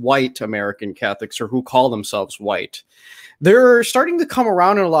guess, white American Catholics or who call themselves white, they're starting to come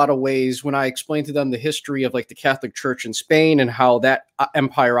around in a lot of ways when I explain to them the history of like the Catholic Church in Spain and how that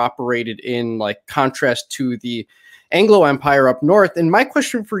empire operated in like contrast to the Anglo Empire up north. And my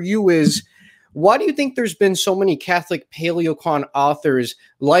question for you is, why do you think there's been so many Catholic paleocon authors,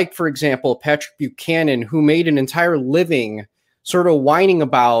 like, for example, Patrick Buchanan, who made an entire living sort of whining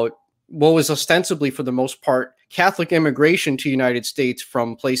about what was ostensibly, for the most part, Catholic immigration to the United States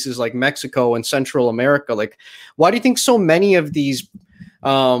from places like Mexico and Central America? Like, why do you think so many of these,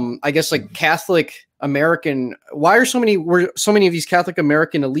 I guess, like Catholic American, were so many of these Catholic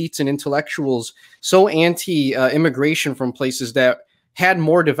American elites and intellectuals so anti-immigration from places that had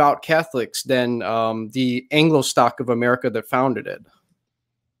more devout Catholics than the Anglo stock of America that founded it?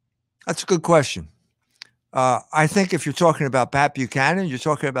 That's a good question. I think if you're talking about Pat Buchanan, you're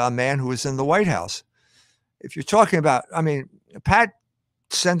talking about a man who was in the White House. If you're talking about, Pat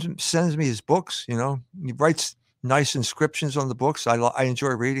sends me his books, he writes nice inscriptions on the books. I enjoy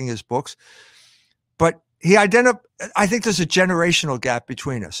reading his books, but I think there's a generational gap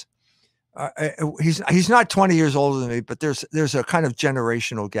between us. He's not 20 years older than me, but there's a kind of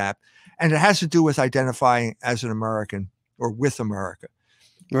generational gap, and it has to do with identifying as an American or with America.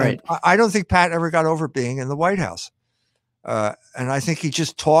 Right. And I don't think Pat ever got over being in the White House. And I think he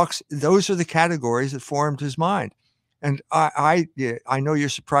just talks. Those are the categories that formed his mind. And I know you're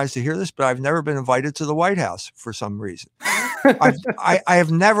surprised to hear this, but I've never been invited to the White House for some reason. I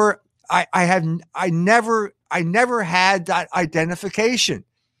never had that identification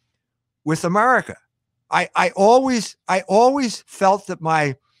with America. I always felt that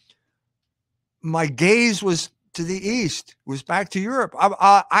my gaze was to the east, was back to Europe.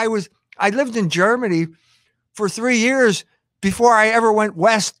 I lived in Germany for 3 years before I ever went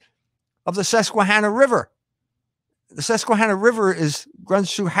west of the Susquehanna River. The Susquehanna River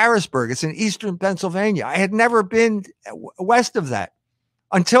runs through Harrisburg. It's in eastern Pennsylvania. I had never been west of that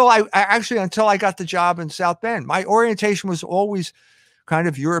until I got the job in South Bend. My orientation was always kind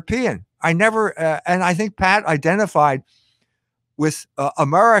of European. I never, and I think Pat identified with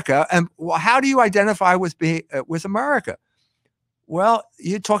America. And how do you identify with with America? Well,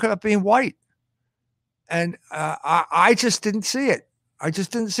 you talk about being white, and I just didn't see it. I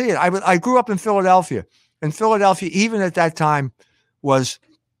just didn't see it. I grew up in Philadelphia, and Philadelphia, even at that time, was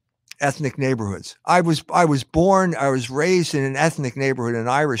ethnic neighborhoods. I was raised in an ethnic neighborhood, an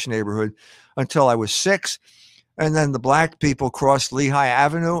Irish neighborhood, until I was 6. And then the black people crossed Lehigh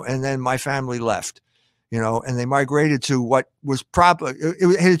Avenue, and then my family left, and they migrated to what was probably,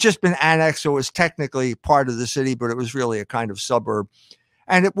 it had just been annexed, so it was technically part of the city, but it was really a kind of suburb.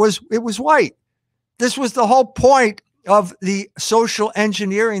 And it was white. This was the whole point of the social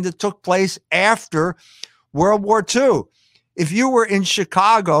engineering that took place after World War II. If you were in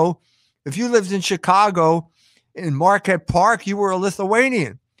Chicago, if you lived in Chicago in Marquette Park, you were a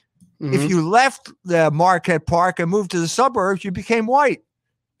Lithuanian. Mm-hmm. If you left the Marquette Park and moved to the suburbs, you became white.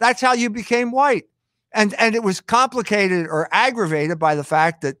 That's how you became white. And it was complicated or aggravated by the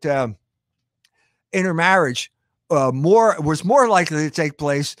fact that intermarriage was more likely to take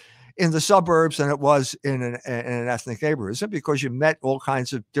place in the suburbs than it was in an ethnic neighborhood. It's because you met all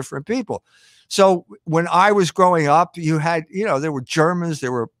kinds of different people. So when I was growing up, you had, there were Germans,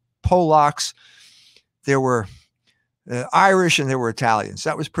 there were Polacks, there were Irish, and there were Italians.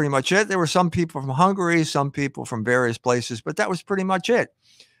 That was pretty much it. There were some people from Hungary, some people from various places, but that was pretty much it.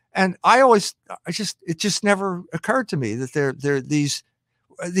 And it just never occurred to me that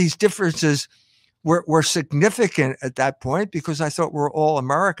these differences were significant at that point, because I thought we're all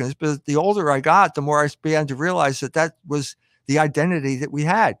Americans. But the older I got, the more I began to realize that was the identity that we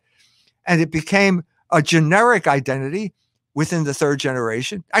had. And it became a generic identity within the third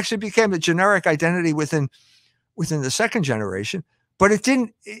generation. Actually became a generic identity within the second generation, but it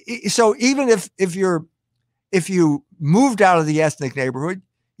didn't. So even if you moved out of the ethnic neighborhood,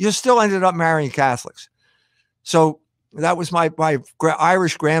 you still ended up marrying Catholics. So that was my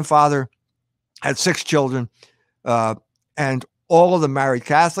Irish grandfather had 6 children, and all of them married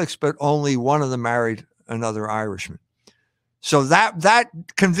Catholics, but only one of them married another Irishman. So that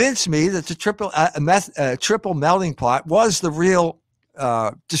convinced me that the triple melting pot was the real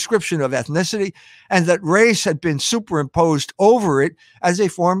description of ethnicity, and that race had been superimposed over it as a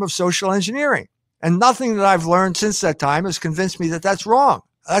form of social engineering. And nothing that I've learned since that time has convinced me that that's wrong.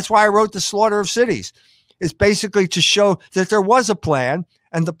 That's why I wrote The Slaughter of Cities. It's basically to show that there was a plan,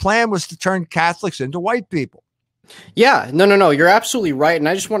 and the plan was to turn Catholics into white people. Yeah, no, you're absolutely right. And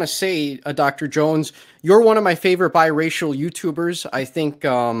I just want to say, Dr. Jones, you're one of my favorite biracial YouTubers. I think,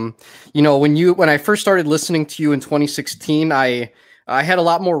 when I first started listening to you in 2016, I had a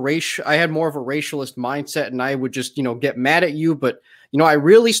lot more I had more of a racialist mindset, and I would just, get mad at you. But, I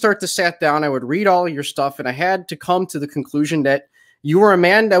really sat down, I would read all of your stuff, and I had to come to the conclusion that you were a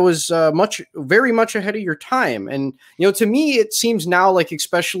man that was very much ahead of your time. And, to me, it seems now, like,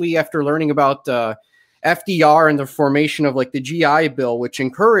 especially after learning about FDR and the formation of like the GI Bill, which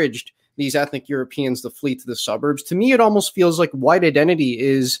encouraged these ethnic Europeans to flee to the suburbs, to me, it almost feels like white identity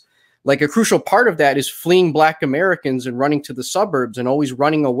is like a crucial part of that, is fleeing Black Americans and running to the suburbs and always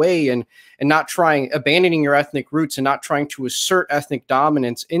running away and not abandoning your ethnic roots and not trying to assert ethnic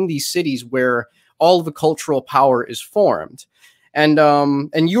dominance in these cities where all of the cultural power is formed. And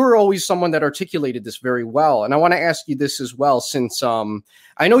you were always someone that articulated this very well. And I want to ask you this as well, since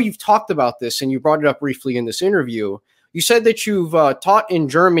I know you've talked about this and you brought it up briefly in this interview. You said that you've taught in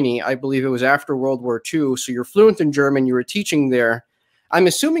Germany. I believe it was after World War II. So you're fluent in German. You were teaching there. I'm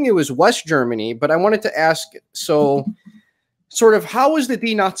assuming it was West Germany, but I wanted to ask, so sort of how was the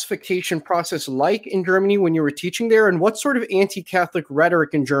denazification process like in Germany when you were teaching there? And what sort of anti-Catholic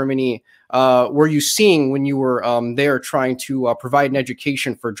rhetoric in Germany were you seeing when you were there trying to provide an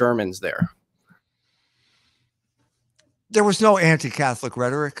education for Germans there? There was no anti-Catholic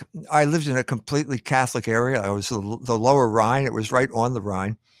rhetoric. I lived in a completely Catholic area. I was the Lower Rhine. It was right on the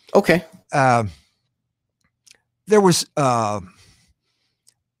Rhine. Okay. There was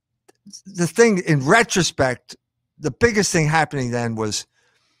the thing, in retrospect, the biggest thing happening then was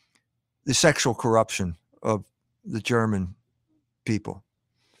the sexual corruption of the German people.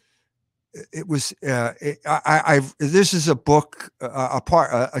 It was. This is a book,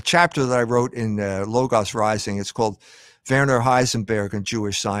 a chapter that I wrote in Logos Rising. It's called Werner Heisenberg and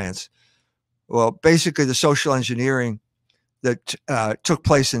Jewish Science. Well, basically, the social engineering that took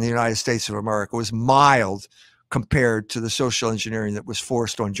place in the United States of America was mild compared to the social engineering that was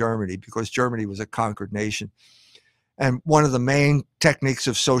forced on Germany, because Germany was a conquered nation. And one of the main techniques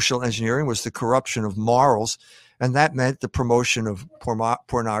of social engineering was the corruption of morals And that meant the promotion of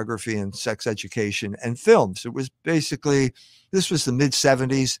pornography and sex education and films. It was basically, this was the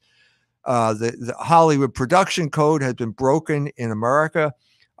mid-70s. The Hollywood production code had been broken in America.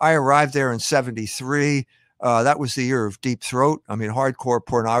 I arrived there in 73. That was the year of Deep Throat. I mean, hardcore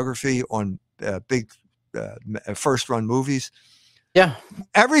pornography on big first-run movies. Yeah.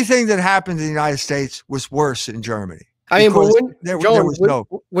 Everything that happened in the United States was worse in Germany. I mean, but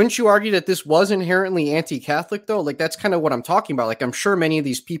wouldn't you argue that this was inherently anti-Catholic, though? Like, that's kind of what I'm talking about. Like, I'm sure many of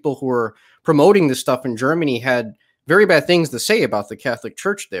these people who are promoting this stuff in Germany had very bad things to say about the Catholic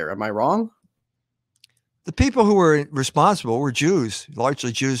Church there. Am I wrong? The people who were responsible were Jews,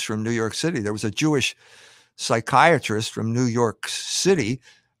 largely Jews from New York City. There was a Jewish psychiatrist from New York City.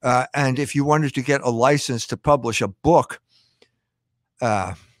 And if you wanted to get a license to publish a book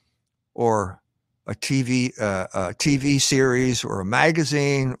or a TV series or a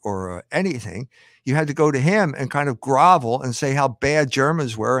magazine or anything, you had to go to him and kind of grovel and say how bad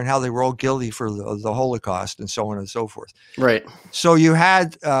Germans were and how they were all guilty for the Holocaust and so on and so forth. Right. So you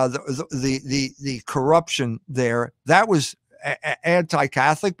had the corruption there. That was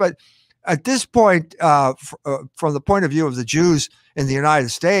anti-Catholic. But at this point, from the point of view of the Jews in the United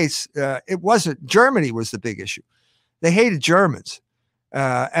States, it wasn't, Germany was the big issue. They hated Germans.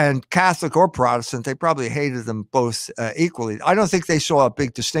 And Catholic or Protestant, they probably hated them both equally. I don't think they saw a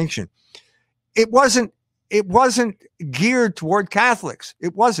big distinction. It wasn't geared toward Catholics.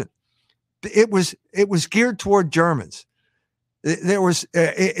 It wasn't. It was geared toward Germans. There was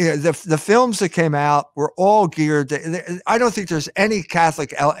the films that came out were all geared. I don't think there's any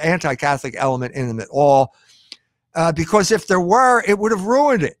anti-Catholic element in them at all, because if there were, it would have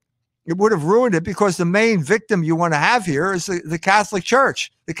ruined it. It would have ruined it, because the main victim you want to have here is the Catholic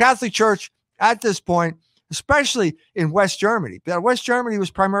Church. The Catholic Church at this point, especially in West Germany. West Germany was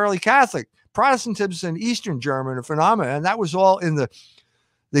primarily Catholic. Protestantism is an Eastern German phenomenon, and that was all in the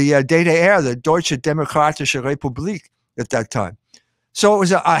DDR, the Deutsche Demokratische Republik at that time. So it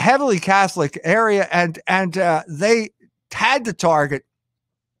was a heavily Catholic area, and they had to target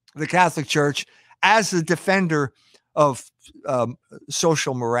the Catholic Church as the defender of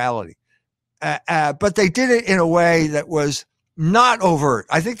social morality. But they did it in a way that was not overt.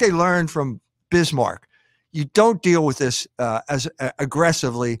 I think they learned from Bismarck. You don't deal with this as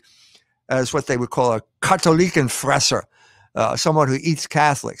aggressively as what they would call a Katholikenfresser, someone who eats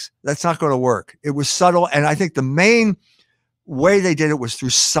Catholics. That's not going to work. It was subtle, and I think the main way they did it was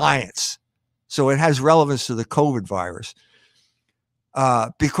through science. So it has relevance to the COVID virus.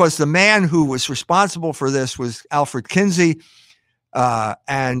 Because the man who was responsible for this was Alfred Kinsey,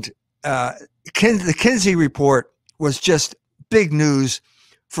 and the Kinsey report was just big news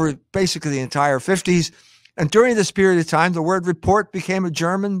for basically the entire 50s. And during this period of time, the word report became a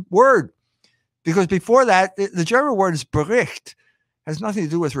German word, because before that, the German word is Bericht, has nothing to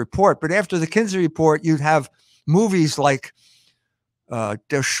do with report. But after the Kinsey report, you'd have movies like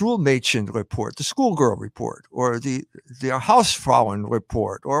Der Schulmädchen report, the schoolgirl report, or the Hausfrauen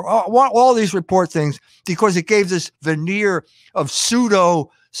report, or all these report things, because it gave this veneer of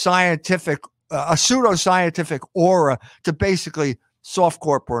pseudo-scientific aura to basically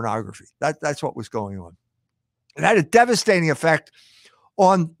softcore pornography. That's what was going on. It had a devastating effect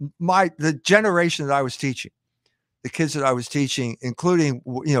on the generation that I was teaching, the kids that I was teaching, including,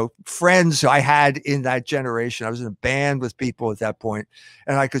 friends I had in that generation. I was in a band with people at that point,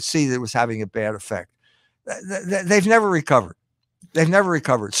 and I could see that it was having a bad effect. They've never recovered. They've never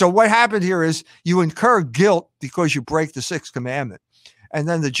recovered. So what happened here is you incur guilt because you break the sixth commandment. And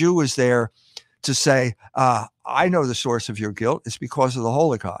then the Jew is there to say, I know the source of your guilt. It's because of the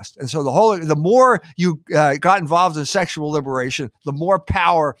Holocaust. And so the more you got involved in sexual liberation, the more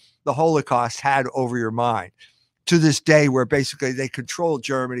power the Holocaust had over your mind. To this day, where basically they control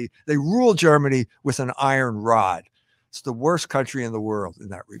Germany, they rule Germany with an iron rod. It's the worst country in the world in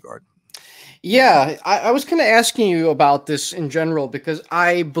that regard. Yeah, I was kind of asking you about this in general, because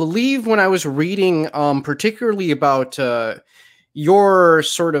I believe when I was reading particularly about your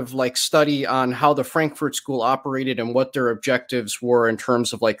sort of like study on how the Frankfurt School operated and what their objectives were in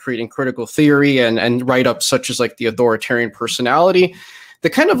terms of like creating critical theory and write-ups such as like the authoritarian personality, the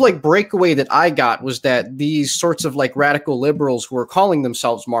kind of like breakaway that I got was that these sorts of like radical liberals who were calling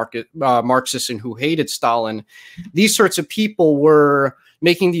themselves Marxists and who hated Stalin, these sorts of people were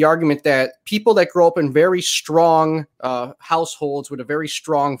making the argument that people that grow up in very strong households with a very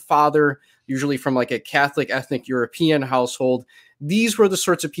strong father, usually from like a Catholic ethnic European household, these were the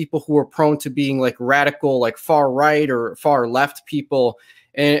sorts of people who were prone to being like radical, like far right or far left people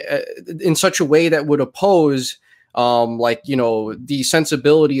in such a way that would oppose like, you know, the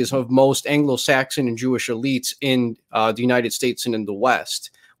sensibilities of most Anglo-Saxon and Jewish elites in the United States and in the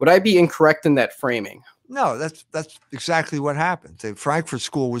West. Would I be incorrect in that framing? No, that's exactly what happened. The Frankfurt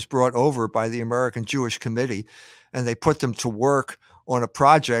School was brought over by the American Jewish Committee, and they put them to work on a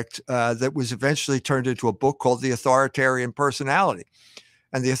project that was eventually turned into a book called The Authoritarian Personality.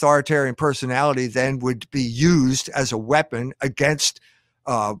 And the authoritarian personality then would be used as a weapon against,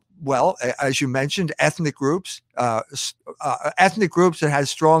 well, as you mentioned, ethnic groups that had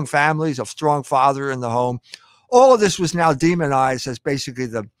strong families, a strong father in the home. All of this was now demonized as basically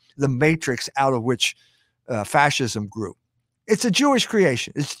the matrix out of which fascism grew. It's a Jewish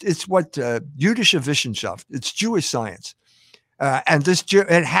creation. It's what Jüdische Wissenschaft. It's Jewish science, and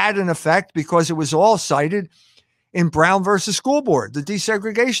it had an effect because it was all cited in Brown versus School Board, the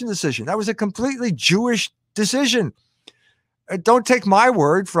desegregation decision. That was a completely Jewish decision. Don't take my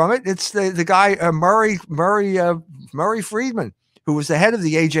word from it. It's the guy Murray Friedman, who was the head of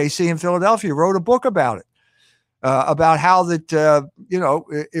the AJC in Philadelphia, wrote a book about it. About how that,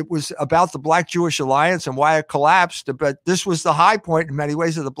 it was about the Black Jewish Alliance and why it collapsed. But this was the high point in many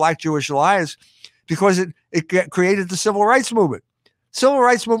ways of the Black Jewish Alliance because it created the Civil Rights Movement. Civil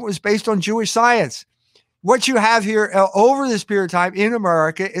Rights Movement was based on Jewish science. What you have here over this period of time in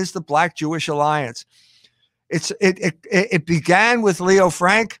America is the Black Jewish Alliance. It began with Leo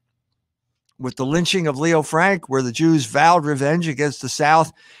Frank, with the lynching of Leo Frank, where the Jews vowed revenge against the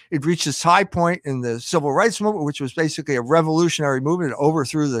South. It reached its high point in the Civil Rights Movement, which was basically a revolutionary movement. It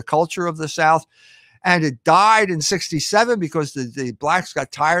overthrew the culture of the South. And it died in 1967 because the blacks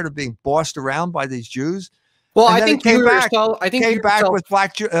got tired of being bossed around by these Jews. Well, I think came back with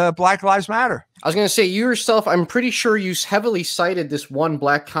Black Lives Matter. I was going to say, you yourself, I'm pretty sure you heavily cited this one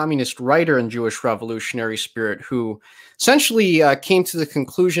Black communist writer in Jewish revolutionary spirit who essentially came to the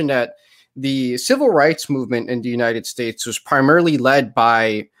conclusion that the civil rights movement in the United States was primarily led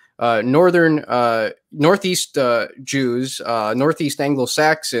by Northeast Jews, Northeast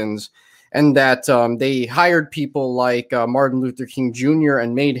Anglo-Saxons, and that they hired people like Martin Luther King Jr.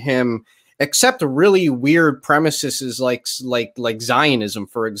 and made him accept really weird premises like Zionism,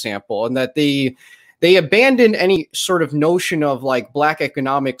 for example, and that they abandoned any sort of notion of like Black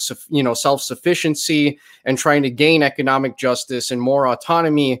economic, self-sufficiency and trying to gain economic justice and more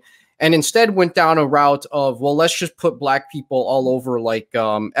autonomy, and instead went down a route of, well, let's just put Black people all over like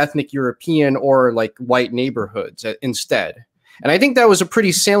ethnic European or like white neighborhoods instead. And I think that was a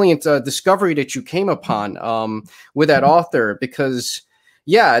pretty salient discovery that you came upon with that author, because,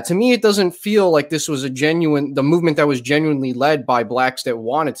 yeah, to me, it doesn't feel like this was the movement that was genuinely led by Blacks that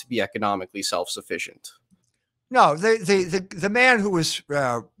wanted to be economically self-sufficient. No, the man who was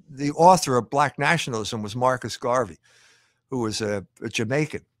the author of Black Nationalism was Marcus Garvey, who was a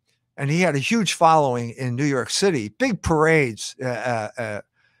Jamaican. And he had a huge following in New York City, big parades. And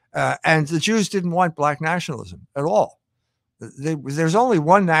the Jews didn't want Black nationalism at all. There's only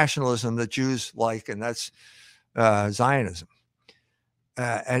one nationalism that Jews like, and that's Zionism.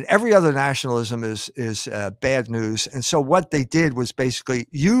 And every other nationalism is bad news. And so what they did was basically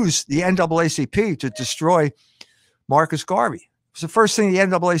use the NAACP to destroy Marcus Garvey. It was the first thing the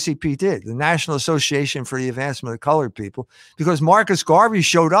NAACP did, the National Association for the Advancement of Colored People, because Marcus Garvey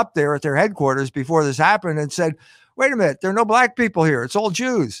showed up there at their headquarters before this happened and said, wait a minute, there are no Black people here. It's all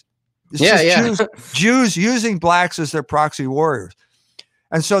Jews. It's Jews using Blacks as their proxy warriors.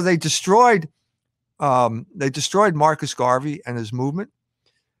 And so they destroyed Marcus Garvey and his movement.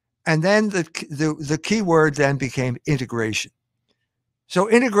 And then the key word then became integration. So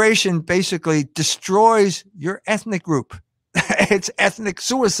integration basically destroys your ethnic group. It's ethnic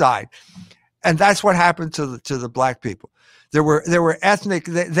suicide. And that's what happened to the Black people. There were ethnic,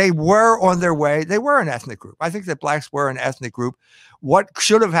 they were on their way. They were an ethnic group. I think that Blacks were an ethnic group. What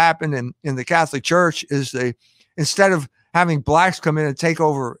should have happened in the Catholic Church is instead of having Blacks come in and take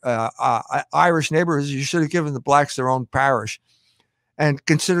over Irish neighborhoods, you should have given the Blacks their own parish and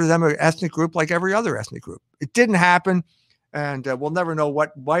consider them an ethnic group like every other ethnic group. It didn't happen. And we'll never know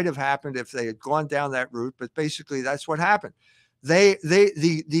what might have happened if they had gone down that route. But basically, that's what happened.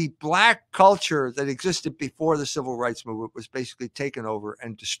 The Black culture that existed before the Civil Rights Movement was basically taken over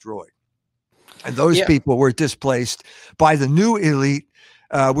and destroyed. And those people were displaced by the new elite,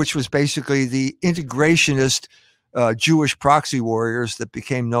 which was basically the integrationist Jewish proxy warriors that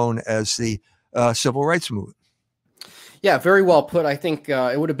became known as the Civil Rights Movement. Yeah, very well put. I think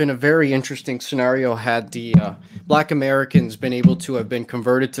it would have been a very interesting scenario had the Black Americans been able to have been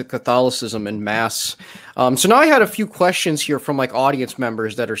converted to Catholicism en masse. So now I had a few questions here from like audience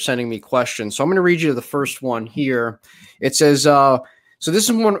members that are sending me questions. So I'm going to read you the first one here. It says, So this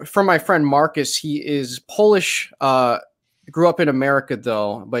is one from my friend Marcus. He is Polish, grew up in America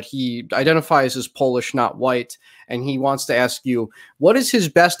though, but he identifies as Polish, not white. And he wants to ask you, what is his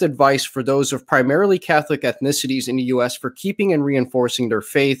best advice for those of primarily Catholic ethnicities in the U.S. for keeping and reinforcing their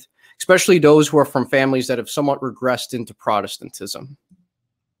faith, especially those who are from families that have somewhat regressed into Protestantism?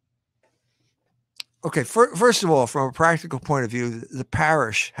 Okay, first of all, from a practical point of view, the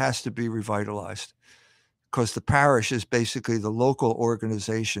parish has to be revitalized, because the parish is basically the local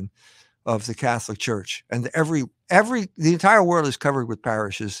organization of the Catholic Church. And the entire world is covered with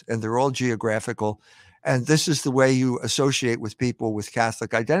parishes, and they're all geographical. And this is the way you associate with people with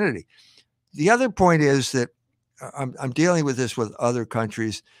Catholic identity. The other point is that I'm dealing with this with other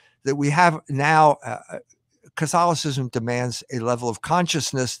countries, that we have now, Catholicism demands a level of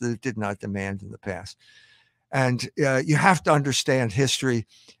consciousness that it did not demand in the past. And you have to understand history,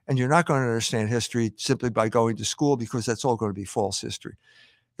 and you're not going to understand history simply by going to school, because that's all going to be false history.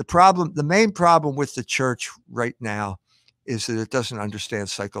 The main problem with the church right now is that it doesn't understand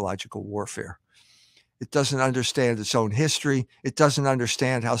psychological warfare. It doesn't understand its own history. It doesn't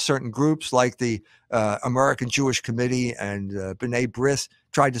understand how certain groups like the American Jewish Committee and B'nai B'rith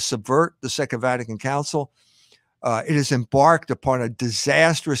tried to subvert the Second Vatican Council. It has embarked upon a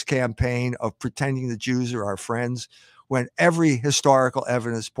disastrous campaign of pretending the Jews are our friends, when every historical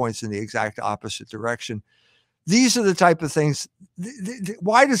evidence points in the exact opposite direction. These are the type of things.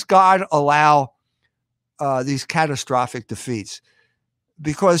 Why does God allow these catastrophic defeats?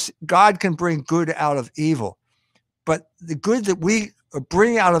 Because God can bring good out of evil. But the good that we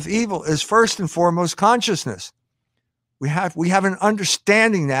bring out of evil is first and foremost consciousness. We have an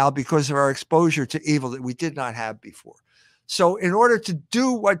understanding now, because of our exposure to evil, that we did not have before. So in order to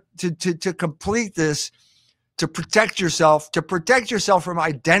do to complete this, to protect yourself from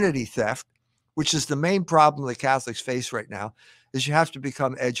identity theft, which is the main problem that Catholics face right now, is you have to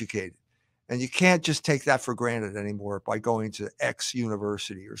become educated. And you can't just take that for granted anymore by going to X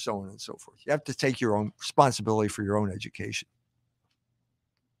university or so on and so forth. You have to take your own responsibility for your own education.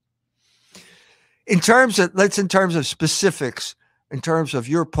 In terms of specifics, in terms of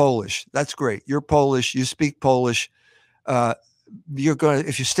you're Polish, that's great. You're Polish, you speak Polish.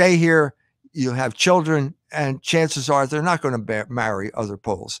 If you stay here, you'll have children, and chances are they're not going to marry other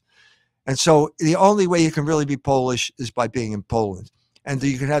Poles. And so the only way you can really be Polish is by being in Poland. And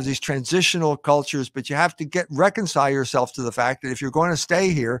you can have these transitional cultures, but you have to reconcile yourself to the fact that if you're going to stay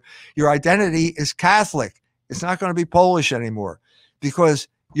here, your identity is Catholic. It's not going to be Polish anymore, because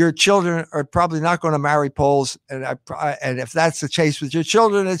your children are probably not going to marry Poles. And if that's the case with your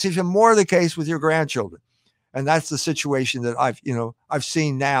children, it's even more the case with your grandchildren. And that's the situation that I've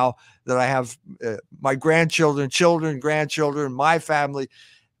seen now, that I have my grandchildren, grandchildren, my family.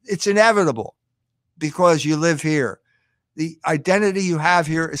 It's inevitable, because you live here. The identity you have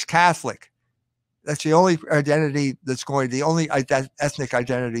here is Catholic. That's the only identity the only ethnic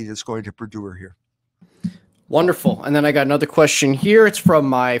identity that's going to perdure here. Wonderful. And then I got another question here. It's from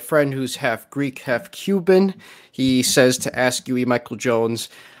my friend who's half Greek, half Cuban. He says to ask you, E. Michael Jones,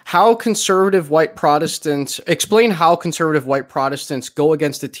 explain how conservative white Protestants go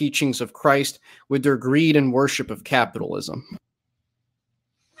against the teachings of Christ with their greed and worship of capitalism.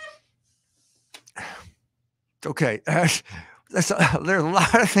 Okay, there are a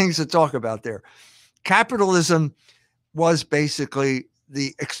lot of things to talk about there. Capitalism was basically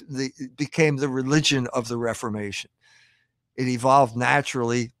became the religion of the Reformation. It evolved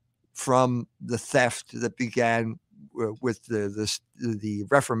naturally from the theft that began with the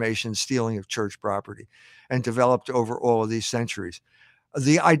Reformation stealing of church property, and developed over all of these centuries.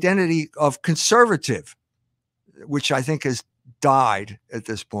 The identity of conservative, which I think has died at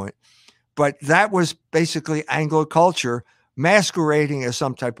this point, but that was basically Anglo culture masquerading as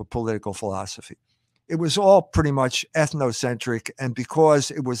some type of political philosophy. It was all pretty much ethnocentric, and because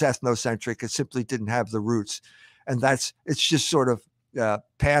it was ethnocentric, it simply didn't have the roots, and it's just sort of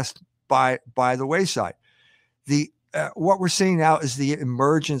passed by the wayside. What we're seeing now is the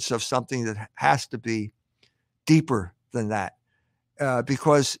emergence of something that has to be deeper than that,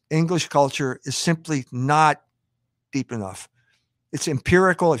 because English culture is simply not deep enough. It's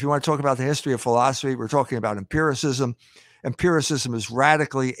empirical. If you want to talk about the history of philosophy, we're talking about empiricism. Empiricism is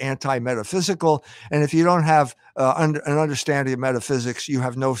radically anti-metaphysical. And if you don't have an understanding of metaphysics, you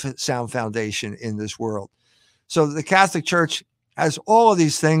have no sound foundation in this world. So the Catholic Church has all of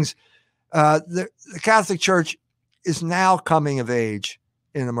these things. The Catholic Church is now coming of age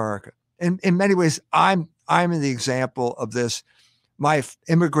in America. In many ways, I'm the example of this. My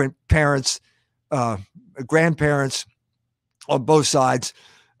immigrant parents, grandparents, on both sides,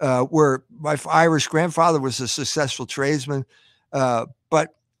 were my Irish grandfather was a successful tradesman.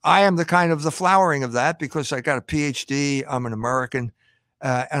 But I am the kind of the flowering of that because I got a PhD. I'm an American,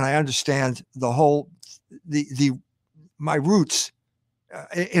 and I understand the whole my roots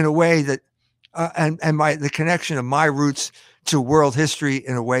in a way that, and the connection of my roots to world history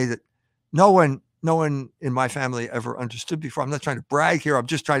in a way that no one in my family ever understood before. I'm not trying to brag here. I'm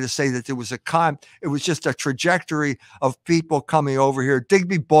just trying to say that it was just a trajectory of people coming over here.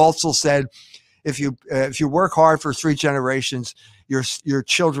 Digby Balsall said, if you work hard for 3 generations, your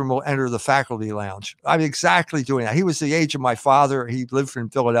children will enter the faculty lounge. I'm exactly doing that. He was the age of my father. He lived in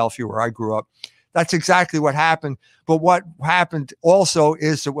Philadelphia where I grew up. That's exactly what happened. But what happened also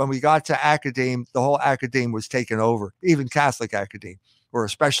is that when we got to academe, the whole academe was taken over, even Catholic academe, or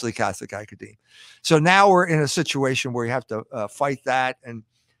especially Catholic academe. So now we're in a situation where you have to fight that. And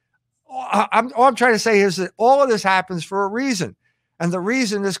all I'm trying to say is that all of this happens for a reason. And the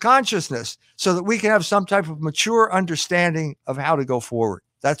reason is consciousness, so that we can have some type of mature understanding of how to go forward.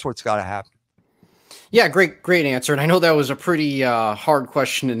 That's what's got to happen. Yeah, great answer. And I know that was a pretty hard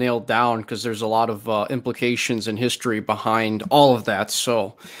question to nail down because there's a lot of implications and history behind all of that.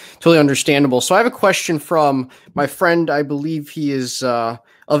 So totally understandable. So I have a question from my friend. I believe he is of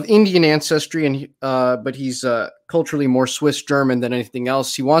Indian ancestry, and but he's culturally more Swiss German than anything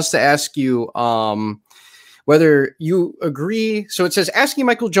else. He wants to ask you whether you agree. So it says, asking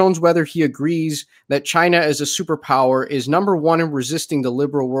Michael Jones whether he agrees that China as a superpower is number one in resisting the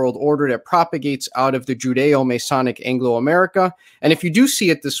liberal world order that propagates out of the Judeo-Masonic Anglo-America. And if you do see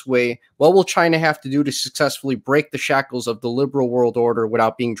it this way, what will China have to do to successfully break the shackles of the liberal world order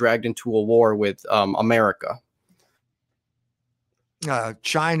without being dragged into a war with America?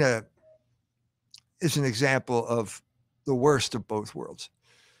 China is an example of the worst of both worlds.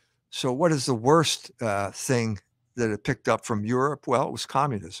 So what is the worst thing that it picked up from Europe? Well, it was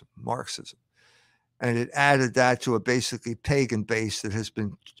communism, Marxism. And it added that to a basically pagan base that has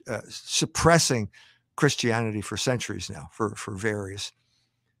been suppressing Christianity for centuries now, for various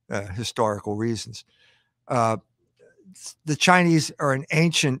historical reasons. The Chinese are an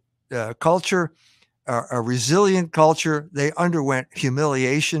ancient culture, a resilient culture. They underwent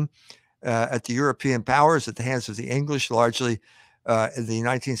humiliation at the European powers at the hands of the English, largely in the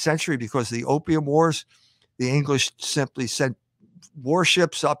 19th century because of the Opium Wars. The English simply sent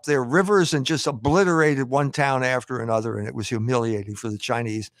warships up their rivers and just obliterated one town after another, and it was humiliating for the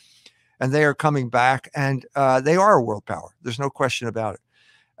Chinese. And they are coming back, and they are a world power. There's no question about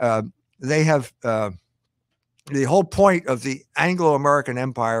it. They have the whole point of the Anglo-American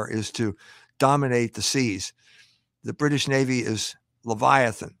Empire is to dominate the seas. The British Navy is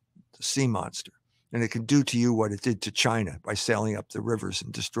Leviathan, the sea monster. And it can do to you what it did to China by sailing up the rivers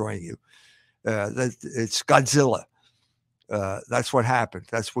and destroying you. It's Godzilla. That's what happened.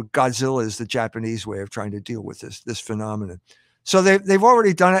 That's what Godzilla is, the Japanese way of trying to deal with this phenomenon. So they've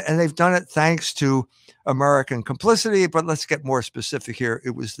already done it, and they've done it thanks to American complicity. But let's get more specific here.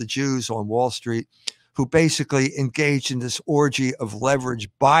 It was the Jews on Wall Street who basically engaged in this orgy of leverage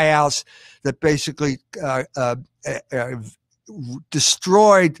buyouts that basically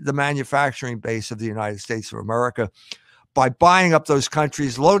destroyed the manufacturing base of the United States of America by buying up those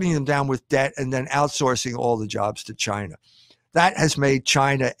countries, loading them down with debt, and then outsourcing all the jobs to China. That has made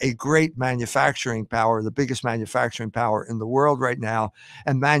China a great manufacturing power, the biggest manufacturing power in the world right now.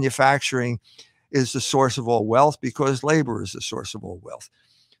 And manufacturing is the source of all wealth because labor is the source of all wealth.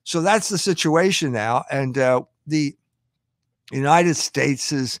 So that's the situation now. And the United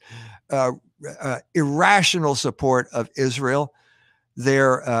States is irrational support of Israel,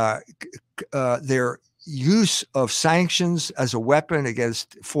 their use of sanctions as a weapon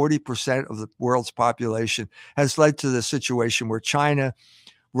against 40% of the world's population has led to the situation where China,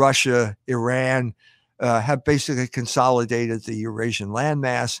 Russia, Iran have basically consolidated the Eurasian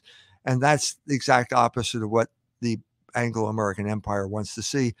landmass. And that's the exact opposite of what the Anglo-American Empire wants to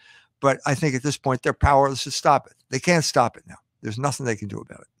see. But I think at this point, they're powerless to stop it. They can't stop it now. There's nothing they can do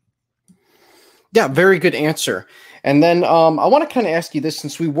about it. Yeah, very good answer. And then I want to kind of ask you this,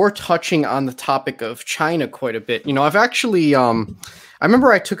 since we were touching on the topic of China quite a bit. You know, I've actually, I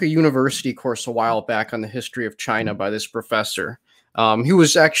remember I took a university course a while back on the history of China by this professor. He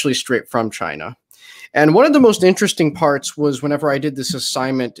was actually straight from China. And one of the most interesting parts was whenever I did this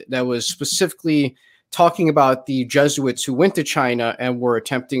assignment that was specifically talking about the Jesuits who went to China and were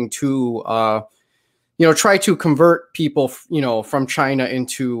attempting to try to convert people, from China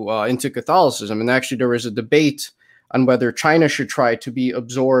into Catholicism. And actually, there was a debate on whether China should try to be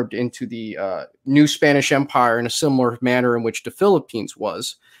absorbed into the new Spanish Empire in a similar manner in which the Philippines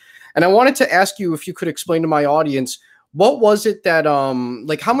was. And I wanted to ask you if you could explain to my audience What was it that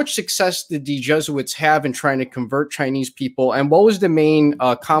like how much success did the Jesuits have in trying to convert Chinese people, and what was the main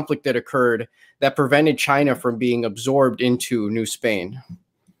conflict that occurred that prevented China from being absorbed into New Spain?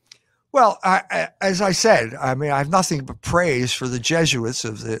 Well, as I said, I mean, I have nothing but praise for the Jesuits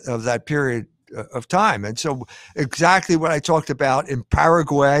of that period of time. And so exactly what I talked about in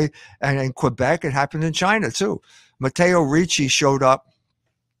Paraguay and in Quebec, it happened in China too. Matteo Ricci showed up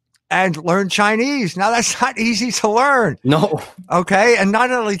and learned Chinese. Now that's not easy to learn. No. Okay. And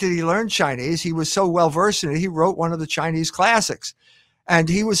not only did he learn Chinese, he was so well versed in it, he wrote one of the Chinese classics. And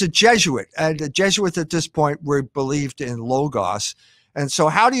he was a Jesuit, and a Jesuit at this point were believed in Logos. And so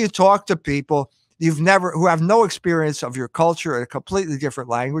how do you talk to people who have no experience of your culture in a completely different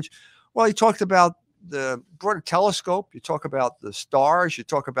language? Well, he talked about brought a telescope, you talk about the stars, you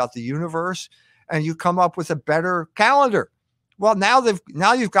talk about the universe, and you come up with a better calendar. Well,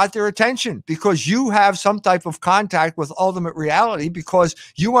 now you've got their attention because you have some type of contact with ultimate reality because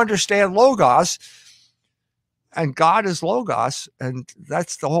you understand Logos, and God is Logos, and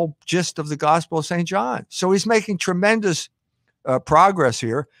that's the whole gist of the Gospel of St. John. So he's making tremendous progress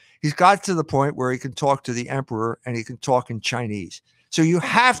here. He's got to the point where he can talk to the emperor and he can talk in Chinese. So you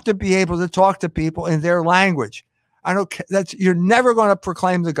have to be able to talk to people in their language. You're never going to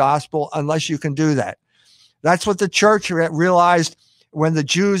proclaim the gospel unless you can do that. That's what the church realized when the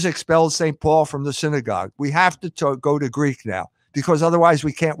Jews expelled St. Paul from the synagogue. We have to go to Greek now because otherwise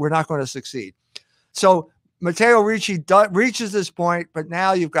we're not going to succeed. So Matteo Ricci reaches this point, but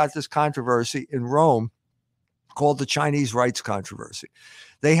now you've got this controversy in Rome called the Chinese rights controversy.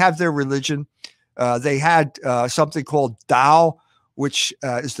 They have their religion. They had something called Tao, which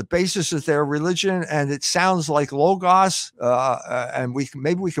is the basis of their religion, and it sounds like Logos, and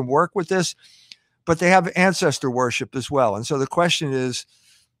maybe we can work with this, but they have ancestor worship as well. And so the question is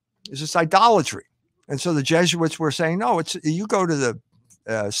this idolatry? And so the Jesuits were saying, no, you go to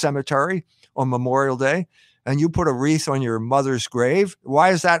the cemetery on Memorial Day, and you put a wreath on your mother's grave. Why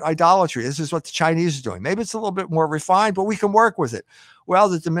is that idolatry? This is what the Chinese are doing. Maybe it's a little bit more refined, but we can work with it. Well,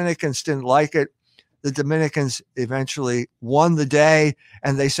 the Dominicans didn't like it. The Dominicans eventually won the day,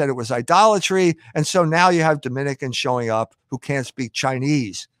 and they said it was idolatry. And so now you have Dominicans showing up who can't speak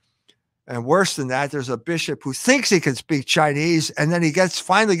Chinese. And worse than that, there's a bishop who thinks he can speak Chinese, and then he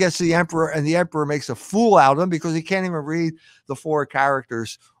finally gets to the emperor, and the emperor makes a fool out of him because he can't even read the 4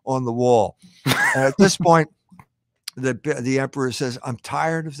 characters on the wall. And at this point, the emperor says, "I'm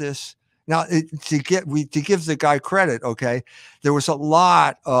tired of this." Now, to give the guy credit, okay, there was a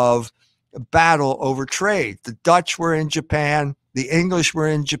lot of battle over trade. The Dutch were in Japan. The English were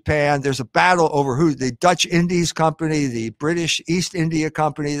in Japan. There's a battle over the Dutch Indies Company, the British East India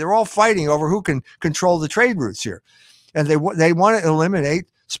Company. They're all fighting over who can control the trade routes here. And they want to eliminate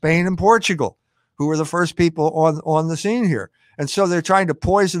Spain and Portugal, who were the first people on the scene here. And so they're trying to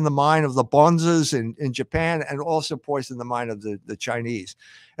poison the mind of the bonzes in Japan and also poison the mind of the Chinese.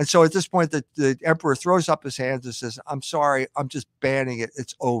 And so at this point, the emperor throws up his hands and says, "I'm sorry, I'm just banning it.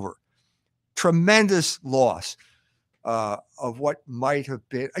 It's over." Tremendous loss of what might have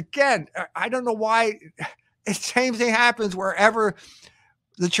been. Again, I don't know why. The same thing happens wherever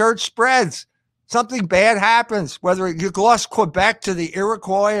the church spreads. Something bad happens. Whether you lost Quebec to the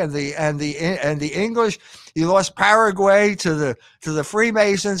Iroquois and the English, you lost Paraguay to the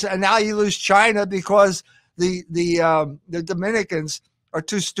Freemasons, and now you lose China because the Dominicans are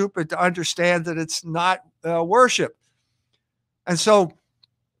too stupid to understand that it's not worship. And so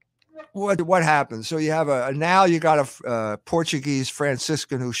what happens? So you have now you got a Portuguese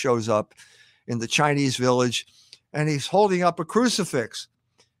Franciscan who shows up in the Chinese village, and he's holding up a crucifix,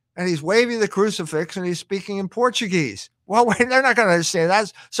 and he's waving the crucifix, and he's speaking in Portuguese. Well, wait, they're not going to understand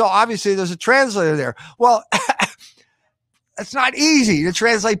that. So obviously there's a translator there. Well, it's not easy to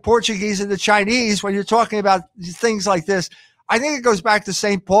translate Portuguese into Chinese when you're talking about things like this. I think it goes back to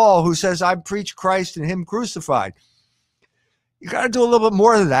St. Paul, who says, "I preach Christ and him crucified." You got to do a little bit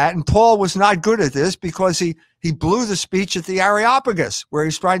more than that. And Paul was not good at this because he blew the speech at the Areopagus, where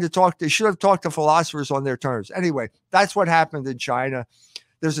he's trying to talk. They should have talked to philosophers on their terms. Anyway, that's what happened in China.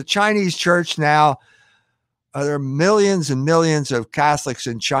 There's a Chinese church now. There are millions and millions of Catholics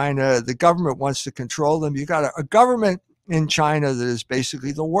in China. The government wants to control them. You got a government in China that is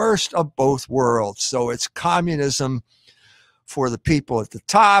basically the worst of both worlds. So it's communism for the people at the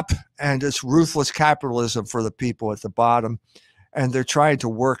top, and it's ruthless capitalism for the people at the bottom. And they're trying to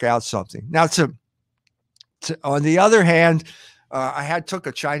work out something. Now, on the other hand, I took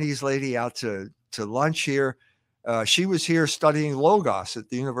a Chinese lady out to lunch here. She was here studying Logos at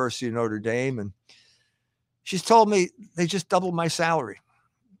the University of Notre Dame, and she's told me they just doubled my salary.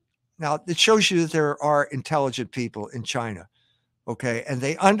 Now, it shows you that there are intelligent people in China. Okay. And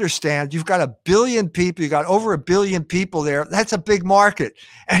they understand you've got 1 billion people, you got over 1 billion people there. That's a big market.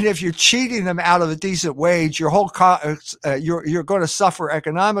 And if you're cheating them out of a decent wage, your whole, you're going to suffer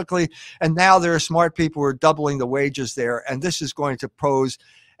economically. And now there are smart people who are doubling the wages there. And this is going to pose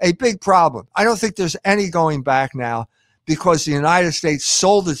a big problem. I don't think there's any going back now, because the United States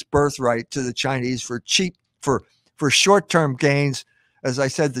sold its birthright to the Chinese for cheap, for short-term gains. As I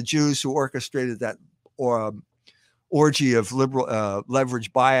said, the Jews who orchestrated that, orgy of liberal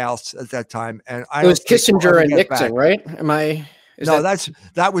leverage buyouts at that time, and it was Kissinger and Nixon, right?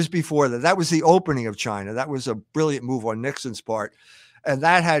 That was before that. That was the opening of China. That was a brilliant move on Nixon's part, and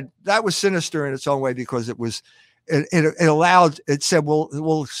that was sinister in its own way, because it allowed, it said,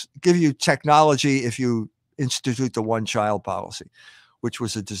 we'll give you technology if you institute the one-child policy, which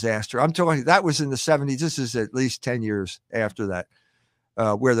was a disaster. I'm talking, that was in the 70s. This is at least 10 years after that,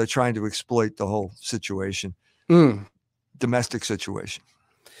 where they're trying to exploit the whole situation. Domestic situation.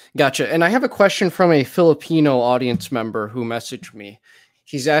 Gotcha. And I have a question from a Filipino audience member who messaged me.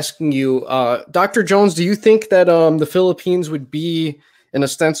 He's asking you, Dr. Jones, do you think that the Philippines would be an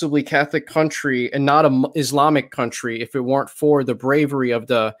ostensibly Catholic country and not an Islamic country if it weren't for the bravery of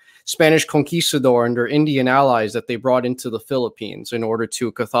the Spanish conquistador and their Indian allies that they brought into the Philippines in order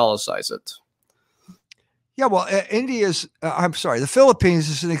to Catholicize it? Yeah, well, the Philippines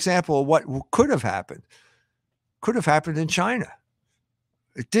is an example of what could have happened. Could have happened in China.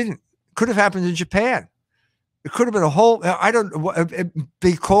 It didn't. Could have happened in Japan. It could have been a whole,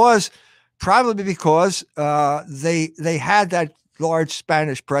 probably because they had that large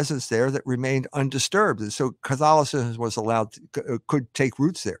Spanish presence there that remained undisturbed. And so Catholicism was allowed could take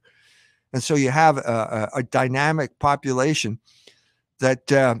roots there. And so you have a dynamic population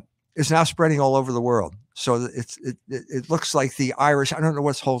that is now spreading all over the world. So it looks like the Irish, I don't know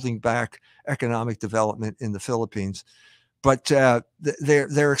what's holding back economic development in the Philippines, but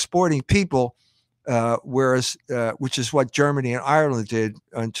they're exporting people, whereas which is what Germany and Ireland did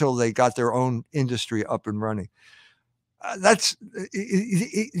until they got their own industry up and running. We're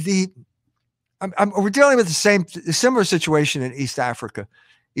dealing with the similar situation in East Africa.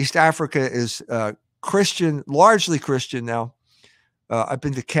 East Africa is Christian, largely Christian now. I've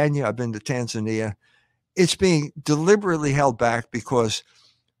been to Kenya, I've been to Tanzania. It's being deliberately held back because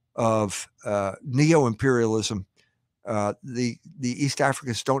of neo-imperialism. The East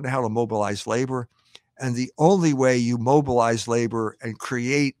Africans don't know how to mobilize labor. And the only way you mobilize labor and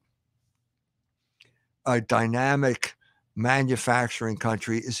create a dynamic manufacturing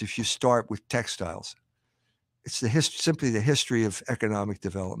country is if you start with textiles. It's simply the history of economic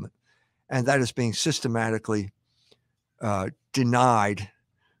development. And that is being systematically denied,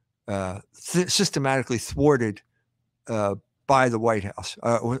 systematically thwarted by the White House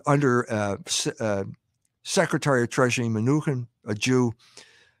under Secretary of Treasury Mnuchin, a Jew,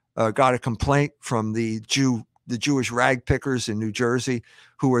 got a complaint from the Jewish rag pickers in New Jersey,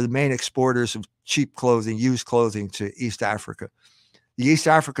 who were the main exporters of cheap clothing, used clothing to East Africa. The East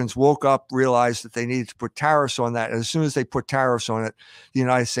Africans woke up, realized that they needed to put tariffs on that. And as soon as they put tariffs on it, the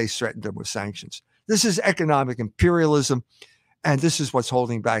United States threatened them with sanctions. This is economic imperialism. And this is what's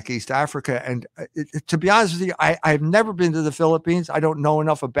holding back East Africa. And to be honest with you, I've never been to the Philippines. I don't know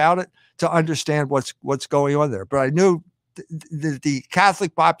enough about it to understand what's going on there. But I knew the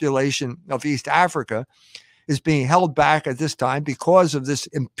Catholic population of East Africa is being held back at this time because of this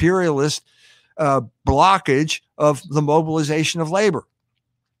imperialist blockage of the mobilization of labor.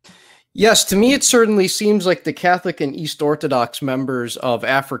 Yes, to me, it certainly seems like the Catholic and East Orthodox members of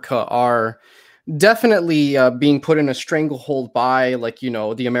Africa are definitely being put in a stranglehold by, like, you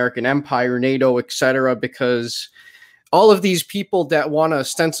know, the American Empire, NATO, etc., because all of these people that want to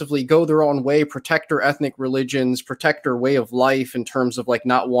ostensibly go their own way, protect their ethnic religions, protect their way of life in terms of like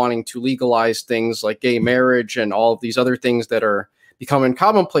not wanting to legalize things like gay marriage and all of these other things that are becoming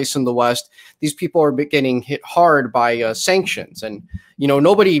commonplace in the West, these people are getting hit hard by sanctions. And, you know,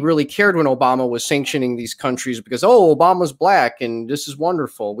 nobody really cared when Obama was sanctioning these countries because, oh, Obama's black and this is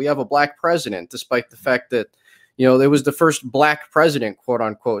wonderful. We have a black president, despite the fact that, you know, there was the first black president, quote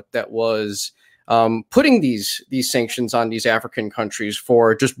unquote, that was putting these sanctions on these African countries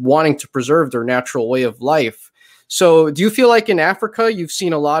for just wanting to preserve their natural way of life. So do you feel like in Africa, you've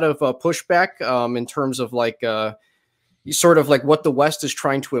seen a lot of pushback in terms of like sort of like what the West is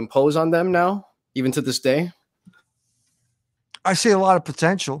trying to impose on them now, even to this day? I see a lot of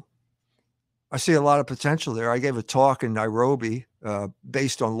potential. I see a lot of potential there. I gave a talk in Nairobi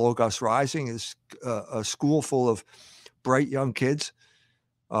based on Logos Rising. It's a school full of bright young kids,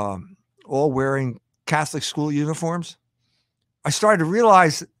 all wearing Catholic school uniforms. I started to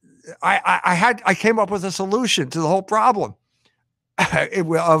realize I came up with a solution to the whole problem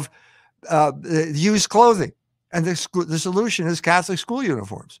of used clothing. And the solution is Catholic school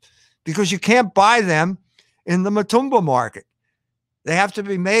uniforms, because you can't buy them in the Matumba market. They have to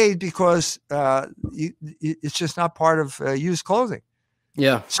be made because it's just not part of used clothing.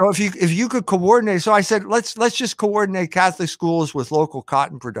 Yeah. So if you could coordinate, so I said, let's just coordinate Catholic schools with local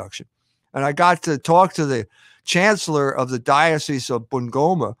cotton production. And I got to talk to the chancellor of the Diocese of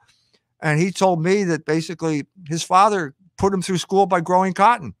Bungoma, and he told me that basically his father put him through school by growing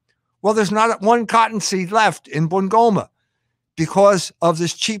cotton. Well, there's not one cotton seed left in Bungoma because of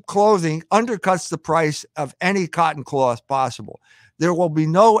this cheap clothing undercuts the price of any cotton cloth possible. There will be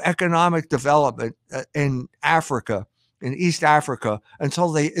no economic development in Africa, in East Africa,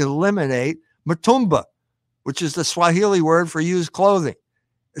 until they eliminate Matumba, which is the Swahili word for used clothing.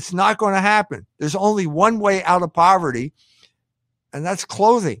 It's not going to happen. There's only one way out of poverty, and that's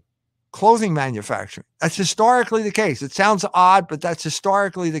clothing manufacturing. That's historically the case. It sounds odd, but that's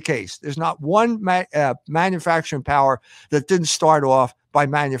historically the case. There's not one manufacturing power that didn't start off by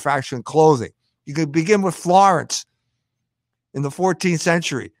manufacturing clothing. You could begin with Florence in the 14th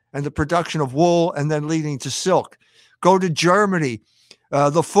century and the production of wool, and then leading to silk. Go to Germany.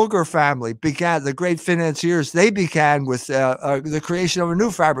 The Fugger family began, the great financiers, they began with the creation of a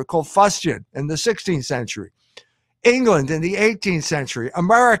new fabric called fustian in the 16th century. England in the 18th century,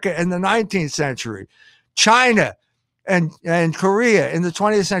 America in the 19th century, China and Korea in the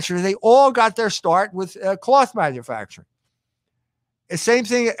 20th century, they all got their start with cloth manufacturing. The same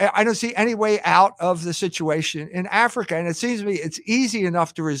thing, I don't see any way out of the situation in Africa. And it seems to me it's easy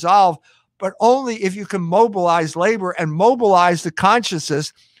enough to resolve, but only if you can mobilize labor and mobilize the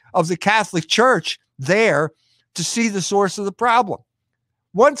consciousness of the Catholic Church there to see the source of the problem.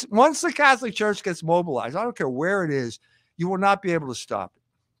 Once the Catholic Church gets mobilized, I don't care where it is, you will not be able to stop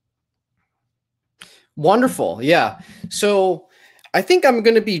it. Wonderful. Yeah. So I think I'm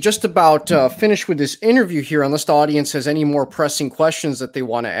going to be just about finished with this interview here, unless the audience has any more pressing questions that they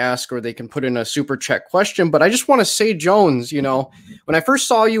want to ask, or they can put in a super chat question. But I just want to say, Jones, you know, when I first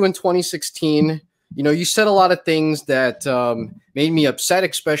saw you in 2016, you know, you said a lot of things that made me upset,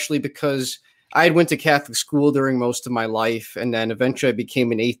 especially because I went to Catholic school during most of my life, and then eventually I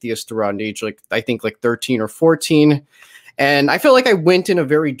became an atheist around age, I think 13 or 14. And I felt like I went in a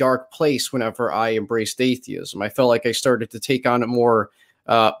very dark place whenever I embraced atheism. I felt like I started to take on a more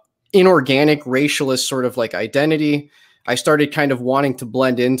inorganic, racialist sort of identity. I started kind of wanting to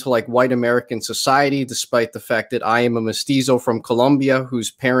blend into white American society, despite the fact that I am a mestizo from Colombia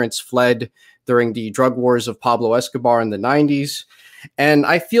whose parents fled during the drug wars of Pablo Escobar in the 90s. And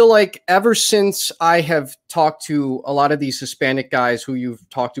I feel like ever since I have talked to a lot of these Hispanic guys who you've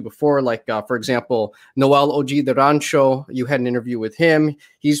talked to before, for example, Noel Oji de Rancho, you had an interview with him.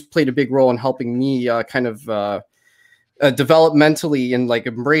 He's played a big role in helping me developmentally and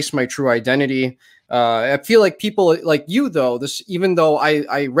embrace my true identity. I feel like people like you, though, even though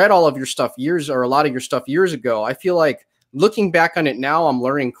I read all of your stuff a lot of your stuff years ago, I feel like looking back on it now, I'm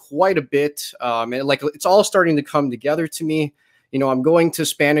learning quite a bit. And it's all starting to come together to me. You know, I'm going to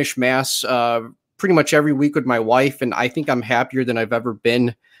Spanish Mass pretty much every week with my wife, and I think I'm happier than I've ever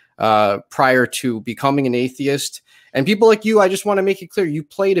been prior to becoming an atheist. And people like you, I just want to make it clear, you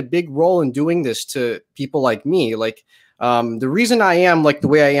played a big role in doing this to people like me. The reason I am the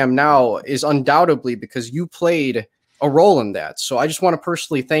way I am now is undoubtedly because you played a role in that. So I just want to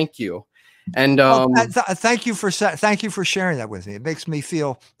personally thank you. And thank you for sharing that with me. It makes me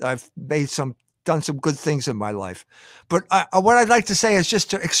feel I've done some good things in my life. But what I'd like to say is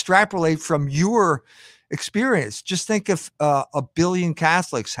just to extrapolate from your experience. Just think if 1 billion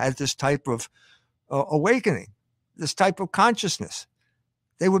Catholics had this type of awakening, this type of consciousness,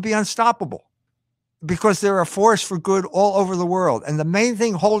 they would be unstoppable, because they're a force for good all over the world. And the main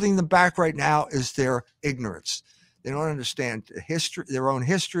thing holding them back right now is their ignorance. They don't understand history, their own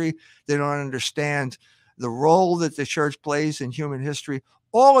history. They don't understand the role that the church plays in human history.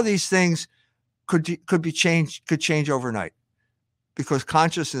 All of these things could change overnight, because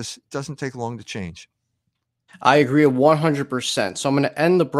consciousness doesn't take long to change. I agree 100%. So I'm going to end the